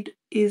 greed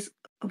is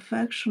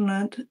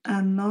affectionate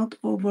and not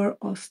over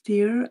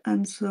austere,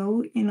 and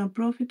so in a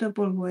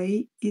profitable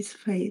way is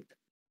faith.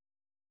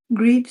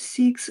 Greed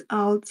seeks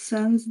out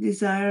sense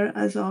desire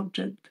as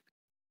object,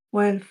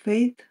 while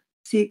faith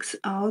seeks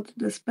out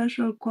the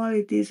special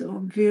qualities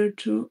of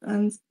virtue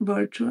and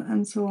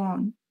so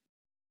on.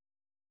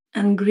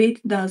 And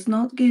greed does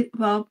not give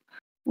up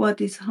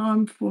what is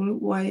harmful,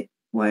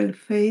 while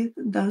faith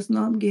does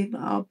not give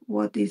up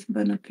what is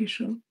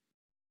beneficial.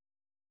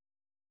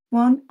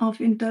 One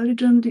of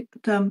intelligent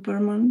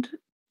temperament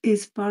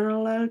is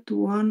parallel to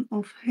one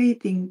of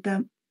hating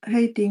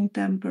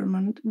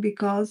temperament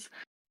because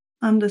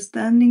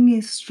understanding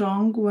is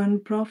strong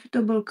when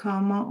profitable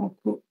karma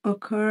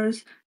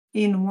occurs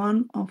in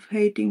one of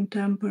hating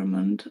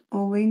temperament,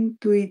 owing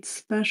to its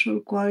special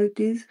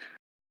qualities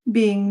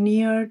being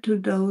near to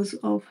those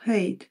of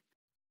hate.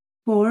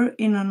 For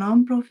in an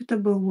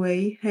unprofitable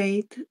way,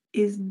 hate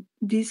is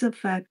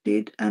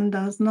disaffected and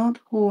does not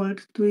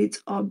hold to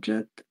its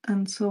object,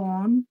 and so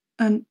on.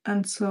 And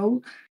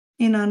so,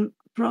 in an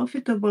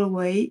profitable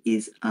way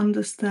is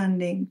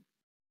understanding.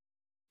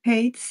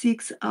 Hate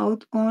seeks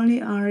out only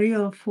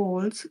unreal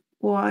faults,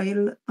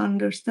 while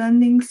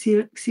understanding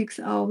seeks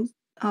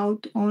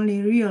out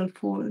only real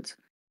faults.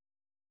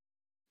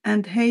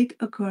 And hate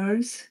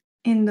occurs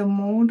in the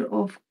mode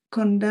of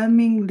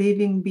condemning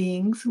living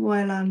beings,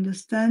 while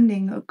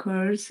understanding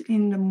occurs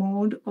in the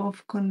mode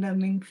of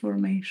condemning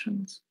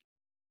formations.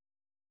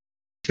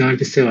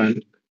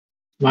 77.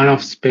 One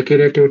of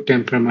speculative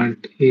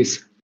temperament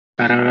is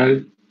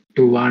parallel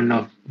to one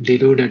of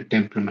deluded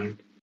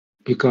temperament,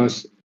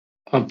 because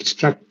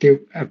obstructive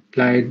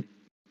applied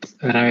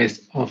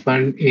arise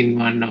often in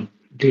one of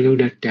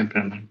deluded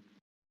temperament,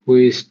 who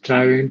is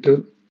striving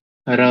to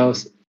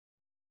arouse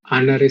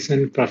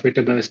unarisen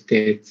profitable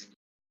states,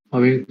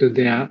 owing to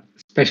their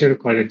special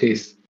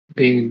qualities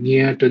being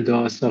near to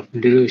those of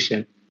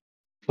delusion.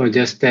 For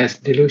just as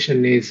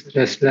delusion is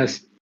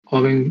restless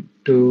owing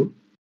to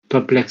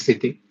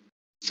perplexity,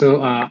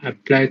 so are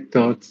applied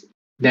thoughts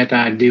that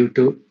are due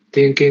to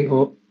thinking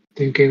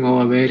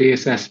over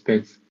various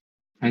aspects.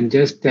 And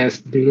just as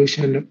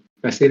delusion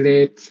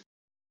vacillates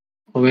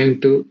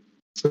owing to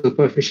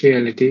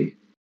superficiality,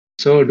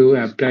 so do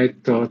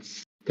applied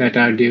thoughts that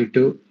are due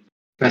to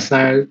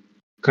facile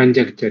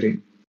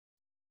conjecturing.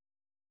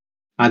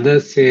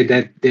 Others say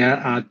that there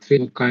are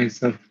three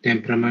kinds of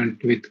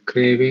temperament with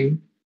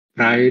craving,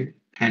 pride,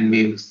 and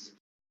views.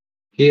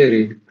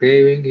 Herein,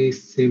 craving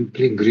is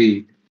simply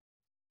greed,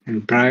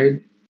 and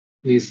pride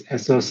is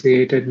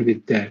associated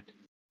with that.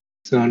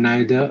 So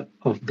neither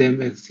of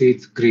them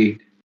exceeds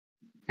greed.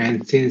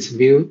 And since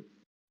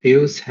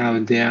views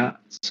have their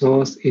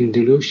source in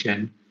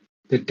delusion,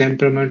 the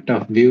temperament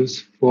of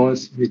views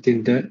falls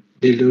within the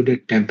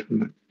deluded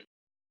temperament.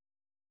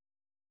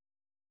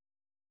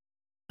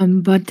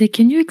 Bhante,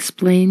 can you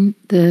explain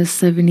the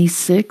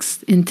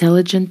 76th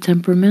intelligent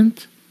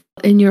temperament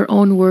in your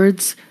own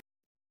words?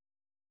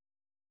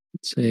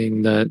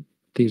 Saying that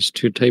these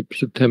two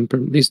types of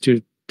these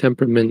two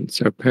temperaments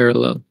are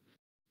parallel,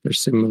 they're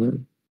similar.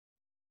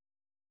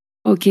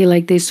 Okay,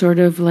 like they sort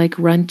of like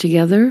run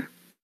together?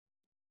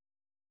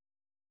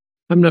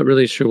 I'm not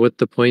really sure what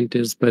the point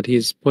is, but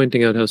he's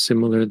pointing out how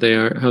similar they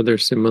are, how they're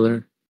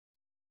similar.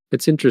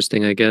 It's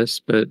interesting, I guess,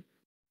 but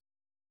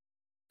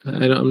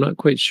I'm not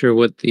quite sure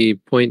what the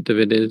point of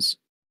it is.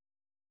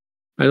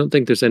 I don't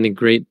think there's any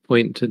great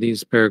point to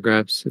these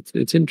paragraphs.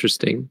 It's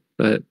interesting,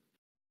 but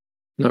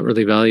not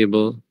really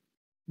valuable.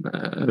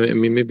 I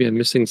mean, maybe I'm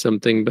missing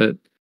something, but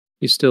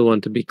you still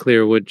want to be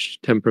clear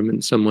which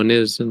temperament someone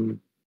is and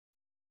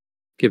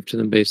give to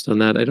them based on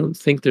that. I don't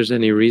think there's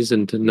any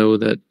reason to know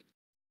that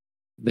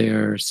they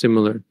are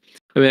similar.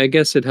 I mean, I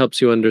guess it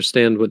helps you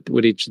understand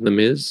what each of them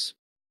is,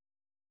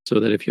 so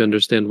that if you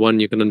understand one,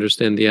 you can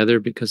understand the other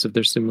because of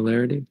their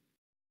similarity.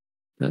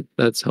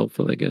 That's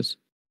helpful, I guess.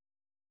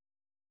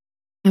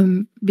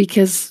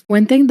 Because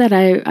one thing that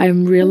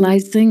I'm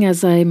realizing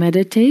as I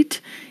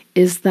meditate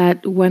is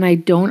that when I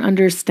don't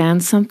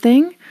understand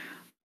something,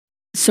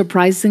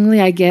 surprisingly,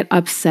 I get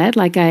upset.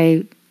 Like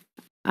I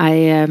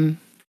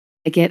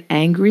get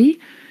angry.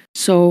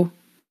 So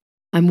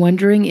I'm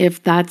wondering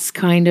if that's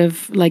kind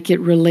of like it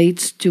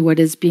relates to what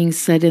is being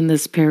said in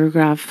this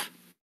paragraph.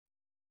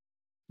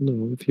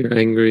 No, if you're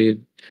angry,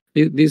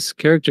 these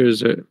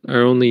characters are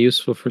only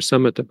useful for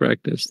samatha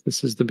practice.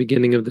 This is the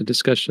beginning of the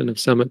discussion of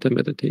samatha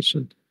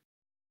meditation.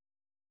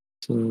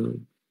 So,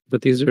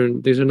 but these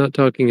are not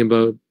talking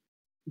about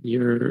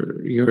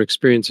your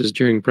experiences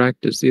during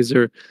practice. These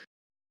are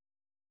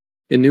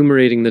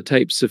enumerating the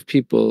types of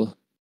people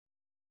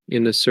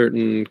in a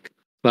certain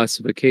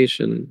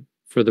classification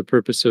for the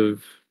purpose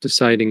of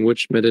deciding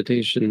which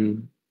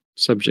meditation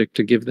subject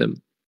to give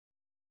them.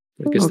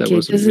 I guess that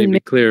wasn't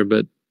maybe clear,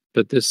 but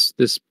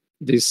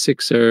these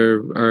six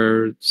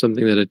are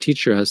something that a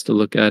teacher has to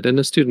look at, and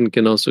a student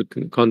can also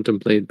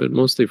contemplate, but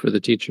mostly for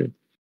the teacher.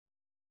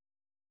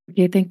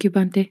 Okay, thank you,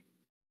 Bhante.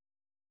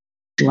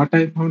 What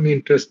I found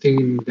interesting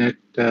in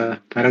that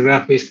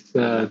paragraph is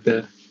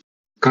the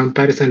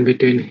comparison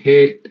between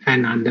hate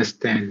and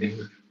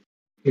understanding.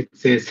 It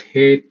says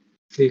hate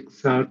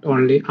seeks out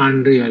only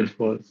unreal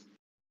faults.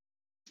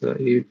 So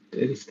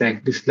it's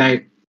like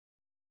dislike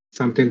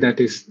something that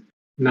is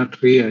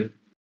not real,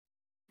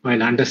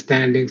 while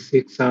understanding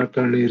seeks out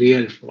only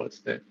real faults.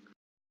 That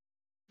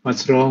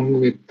what's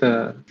wrong with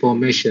the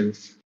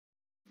formations,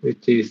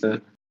 which is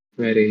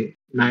very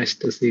nice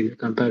to see the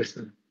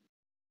comparison.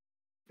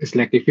 It's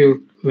like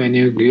when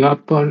you give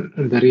up on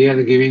the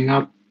real, giving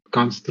up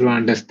comes through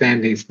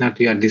understanding. It's not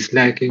you are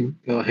disliking,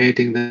 you're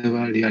hating the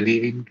world, you're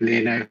leaving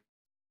lay life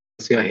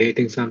because you're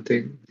hating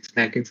something,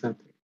 disliking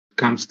something. It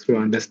comes through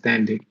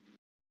understanding.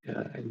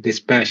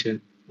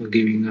 Dispassion or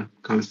giving up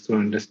comes through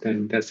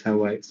understanding. That's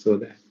how I saw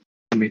that.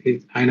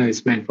 I know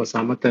it's meant for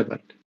samatha,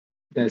 but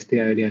that's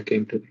the idea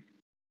came to me.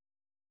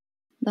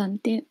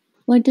 Dante,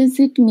 What does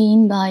it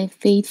mean by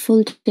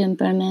faithful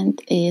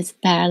temperament is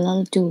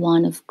parallel to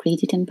one of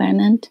greedy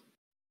temperament?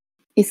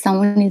 If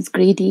someone is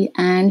greedy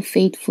and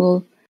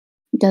faithful,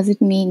 does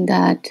it mean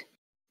that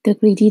the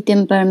greedy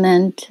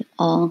temperament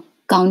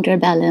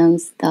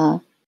counterbalance the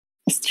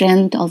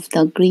strength of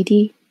the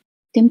greedy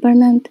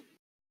temperament?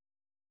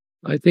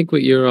 I think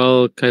what you're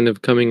all kind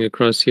of coming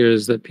across here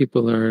is that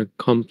people are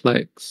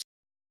complex.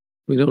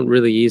 We don't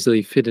really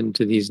easily fit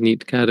into these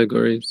neat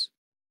categories.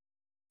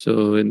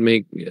 So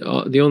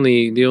the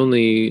only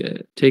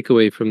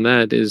takeaway from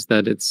that is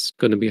that it's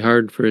going to be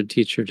hard for a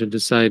teacher to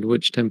decide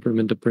which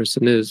temperament a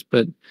person is.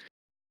 But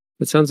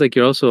it sounds like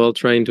you're also all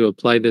trying to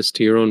apply this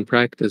to your own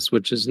practice,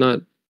 which is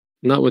not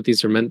what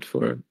these are meant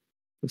for.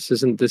 This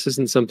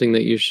isn't something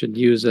that you should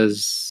use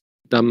as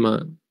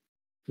Dhamma.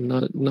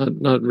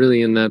 Not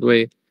really in that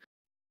way.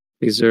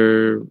 These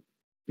are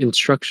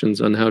instructions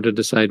on how to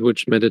decide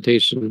which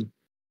meditation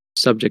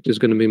subject is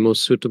going to be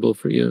most suitable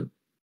for you.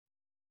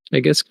 I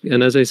guess,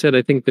 and as I said,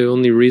 I think the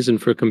only reason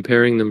for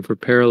comparing them, for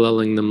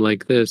paralleling them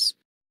like this,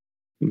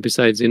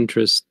 besides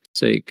interest's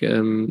sake,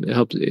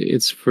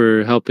 it's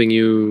for helping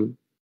you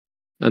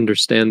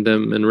understand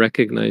them and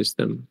recognize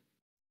them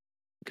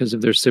because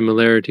of their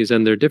similarities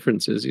and their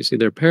differences. You see,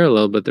 they're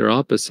parallel, but they're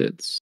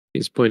opposites.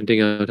 He's pointing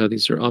out how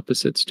these are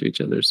opposites to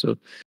each other. So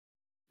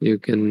you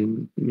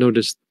can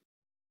notice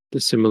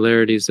the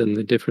similarities and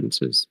the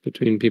differences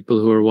between people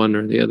who are one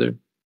or the other.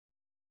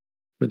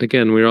 But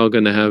again, we're all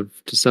going to have,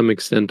 to some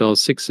extent, all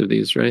 6 of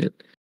these, right?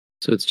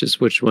 So it's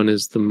just which one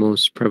is the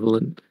most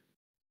prevalent.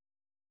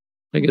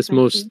 I guess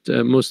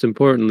most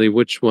importantly,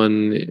 which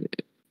one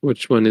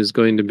is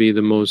going to be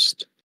the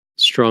most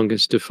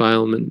strongest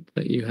defilement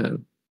that you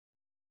have.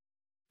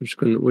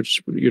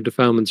 Which your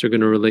defilements are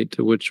going to relate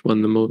to which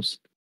one the most.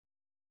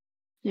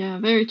 Yeah,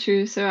 very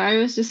true. So I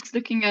was just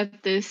looking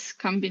at this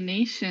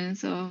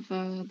combinations of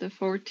the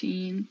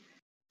 14,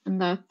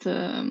 and that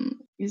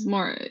is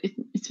more.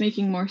 It's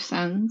making more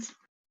sense.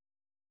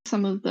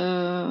 Some of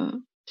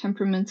the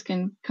temperaments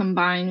can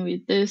combine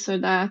with this or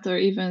that, or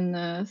even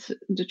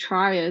the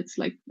triads,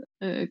 like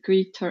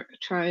greed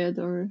triad,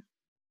 or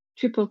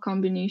triple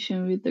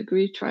combination with the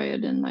greed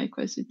triad, and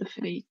likewise with the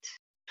fate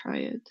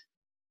triad.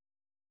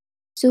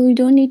 So we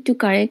don't need to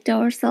correct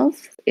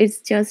ourselves. It's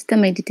just a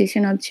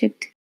meditation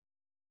object.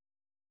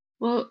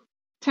 Well,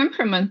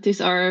 temperament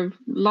is our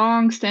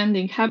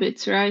long-standing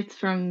habits, right,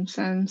 from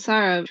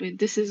samsara.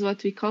 This is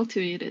what we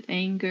cultivated: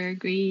 anger,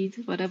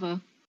 greed, whatever.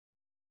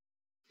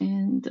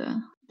 And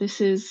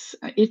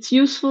it's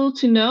useful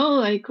to know,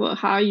 like,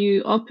 how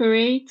you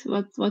operate,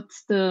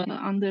 what's the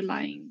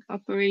underlying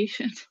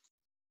operation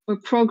or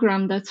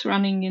program that's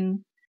running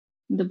in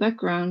the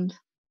background.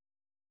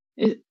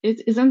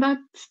 Isn't that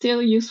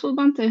still useful,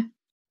 Bante,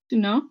 to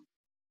know?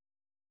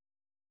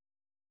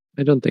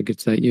 I don't think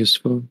it's that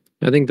useful.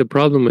 I think the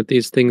problem with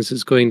these things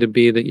is going to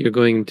be that you're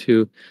going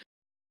to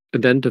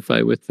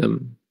identify with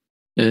them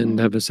and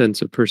have a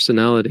sense of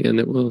personality, and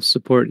it will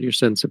support your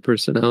sense of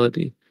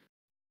personality.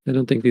 I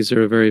don't think these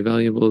are a very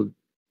valuable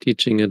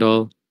teaching at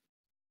all.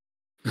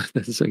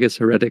 That's, I guess,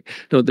 heretic.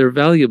 No, they're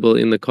valuable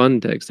in the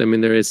context. I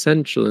mean, they're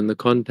essential in the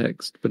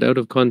context, but out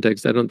of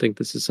context, I don't think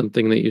this is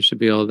something that you should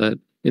be all that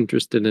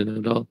interested in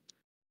at all.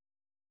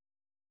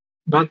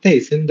 Bhante,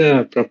 isn't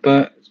the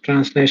proper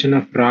translation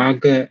of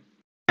raga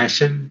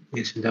passion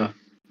instead of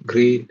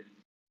greed?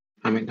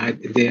 I mean,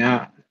 they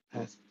are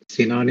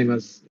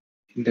synonymous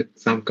in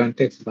some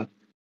context, but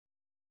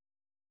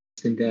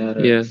in their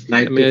Yeah,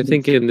 slight I mean, I difference.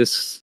 think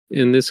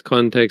in this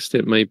context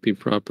it might be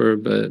proper,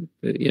 but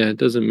yeah, it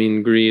doesn't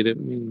mean greed. It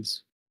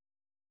means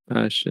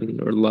passion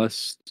or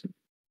lust,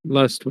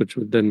 which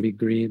would then be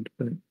greed.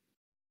 But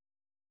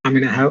I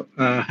mean, I have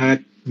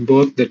heard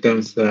both the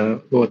terms,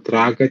 both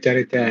raga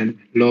charita and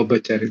lobha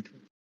charita,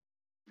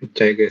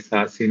 which I guess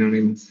are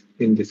synonymous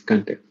in this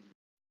context.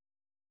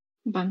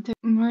 Bante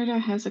Moira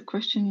has a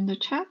question in the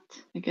chat,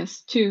 I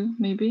guess 2,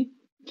 maybe.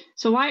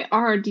 So why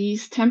are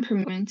these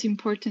temperaments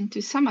important to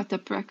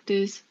samatha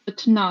practice,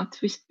 but not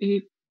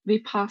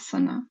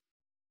vipassana?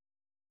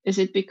 Is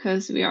it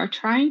because we are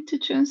trying to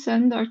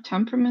transcend our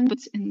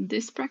temperaments in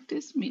this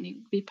practice,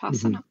 meaning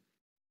vipassana?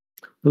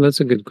 Well, that's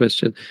a good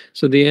question.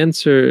 So the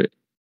answer,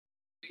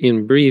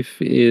 in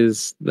brief,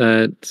 is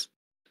that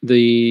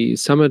the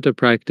samatha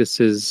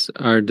practices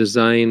are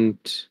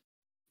designed.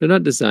 They're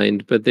not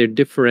designed, but they're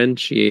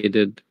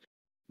differentiated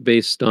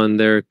based on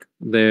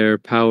their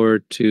power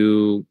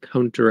to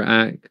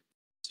counteract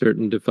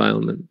certain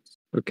defilements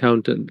or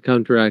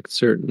counteract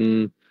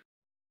certain,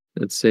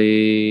 let's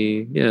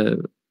say,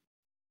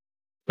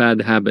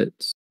 bad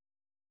habits,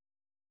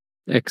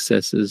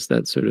 excesses,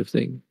 that sort of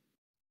thing.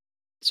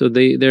 So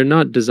they're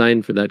not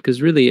designed for that,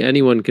 because really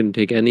anyone can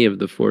take any of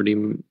the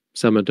 40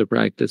 samatha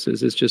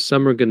practices. It's just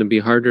some are going to be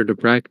harder to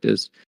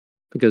practice,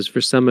 because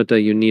for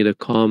samatha you need a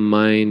calm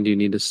mind, you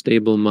need a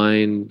stable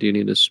mind, you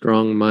need a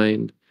strong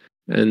mind.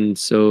 And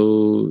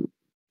so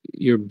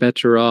you're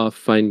better off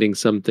finding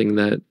something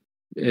that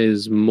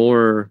is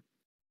more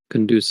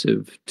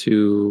conducive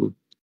to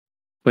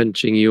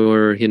quenching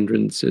your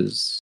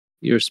hindrances,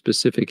 your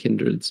specific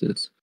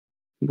hindrances.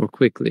 more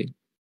quickly.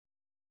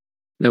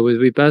 Now with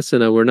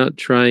vipassana, we're not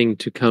trying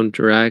to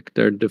counteract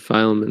our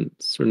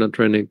defilements. We're not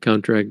trying to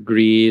counteract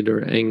greed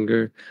or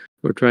anger.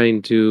 We're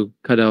trying to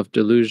cut off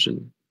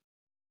delusion.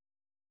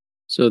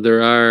 So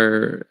there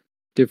are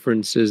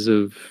differences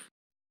of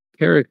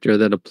character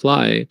that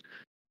apply,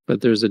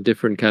 but there's a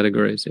different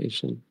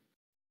categorization.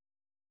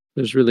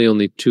 There's really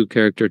only two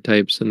character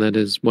types, and that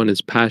is, one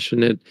is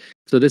passionate.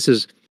 So this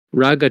is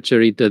raga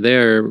charita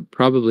there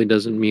probably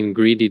doesn't mean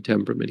greedy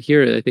temperament.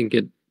 Here, I think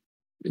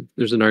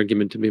there's an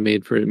argument to be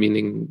made for it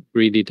meaning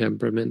greedy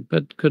temperament,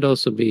 but could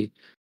also be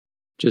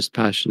just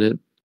passionate.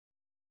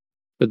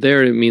 But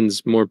there it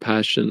means more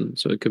passion.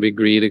 So it could be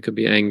greed, it could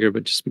be anger,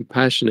 but just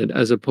passionate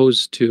as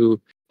opposed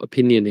to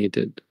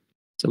opinionated,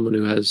 someone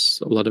who has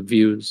a lot of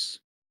views.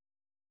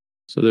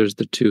 So there's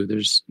the two.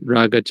 There's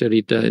raga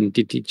charita and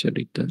ditthi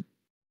charita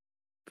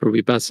for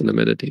vipassana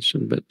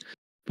meditation, but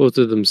both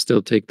of them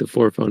still take the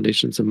four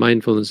foundations of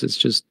mindfulness. It's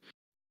just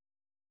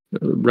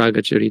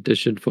raga charita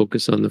should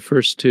focus on the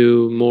first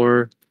two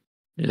more,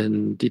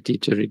 and ditthi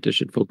charita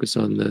should focus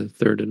on the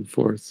third and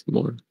fourth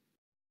more.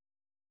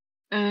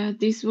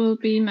 This will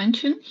be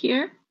mentioned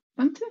here,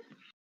 Bante?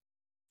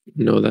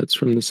 No, that's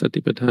from the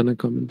Satipatthana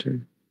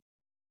commentary.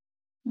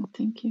 Oh,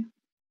 thank you.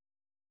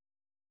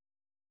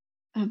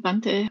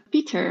 Bante,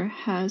 Peter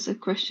has a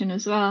question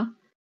as well.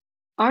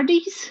 Are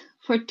these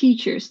for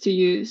teachers to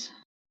use,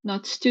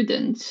 not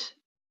students?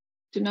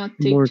 Do not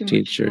take More too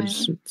teachers.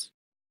 much time.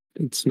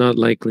 It's not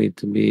likely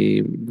to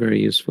be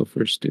very useful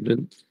for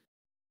students.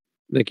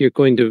 Like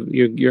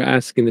you're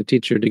asking the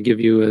teacher to give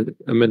you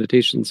a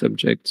meditation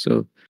subject,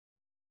 so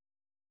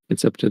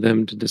it's up to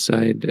them to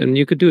decide. And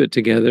you could do it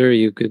together.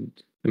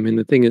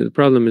 The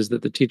problem is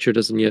that the teacher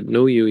doesn't yet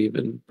know you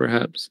even,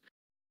 perhaps.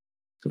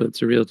 So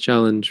it's a real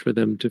challenge for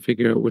them to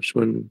figure out which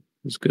one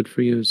is good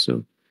for you.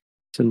 So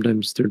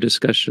sometimes through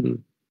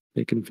discussion,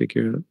 you can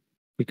figure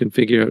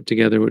out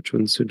together which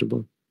one's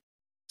suitable.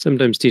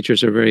 Sometimes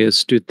teachers are very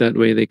astute that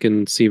way. They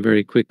can see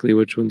very quickly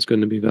which one's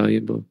going to be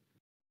valuable.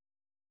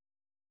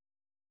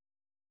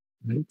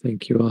 All right,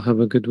 thank you all. Have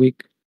a good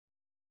week.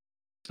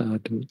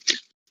 Sadhu.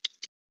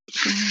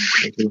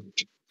 Thank you.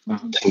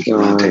 Thank you,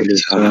 Bante.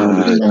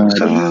 Sadhu.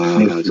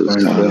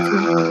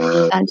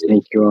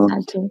 Thank you all.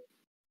 Sadhu.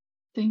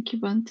 Thank you,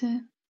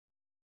 Bante.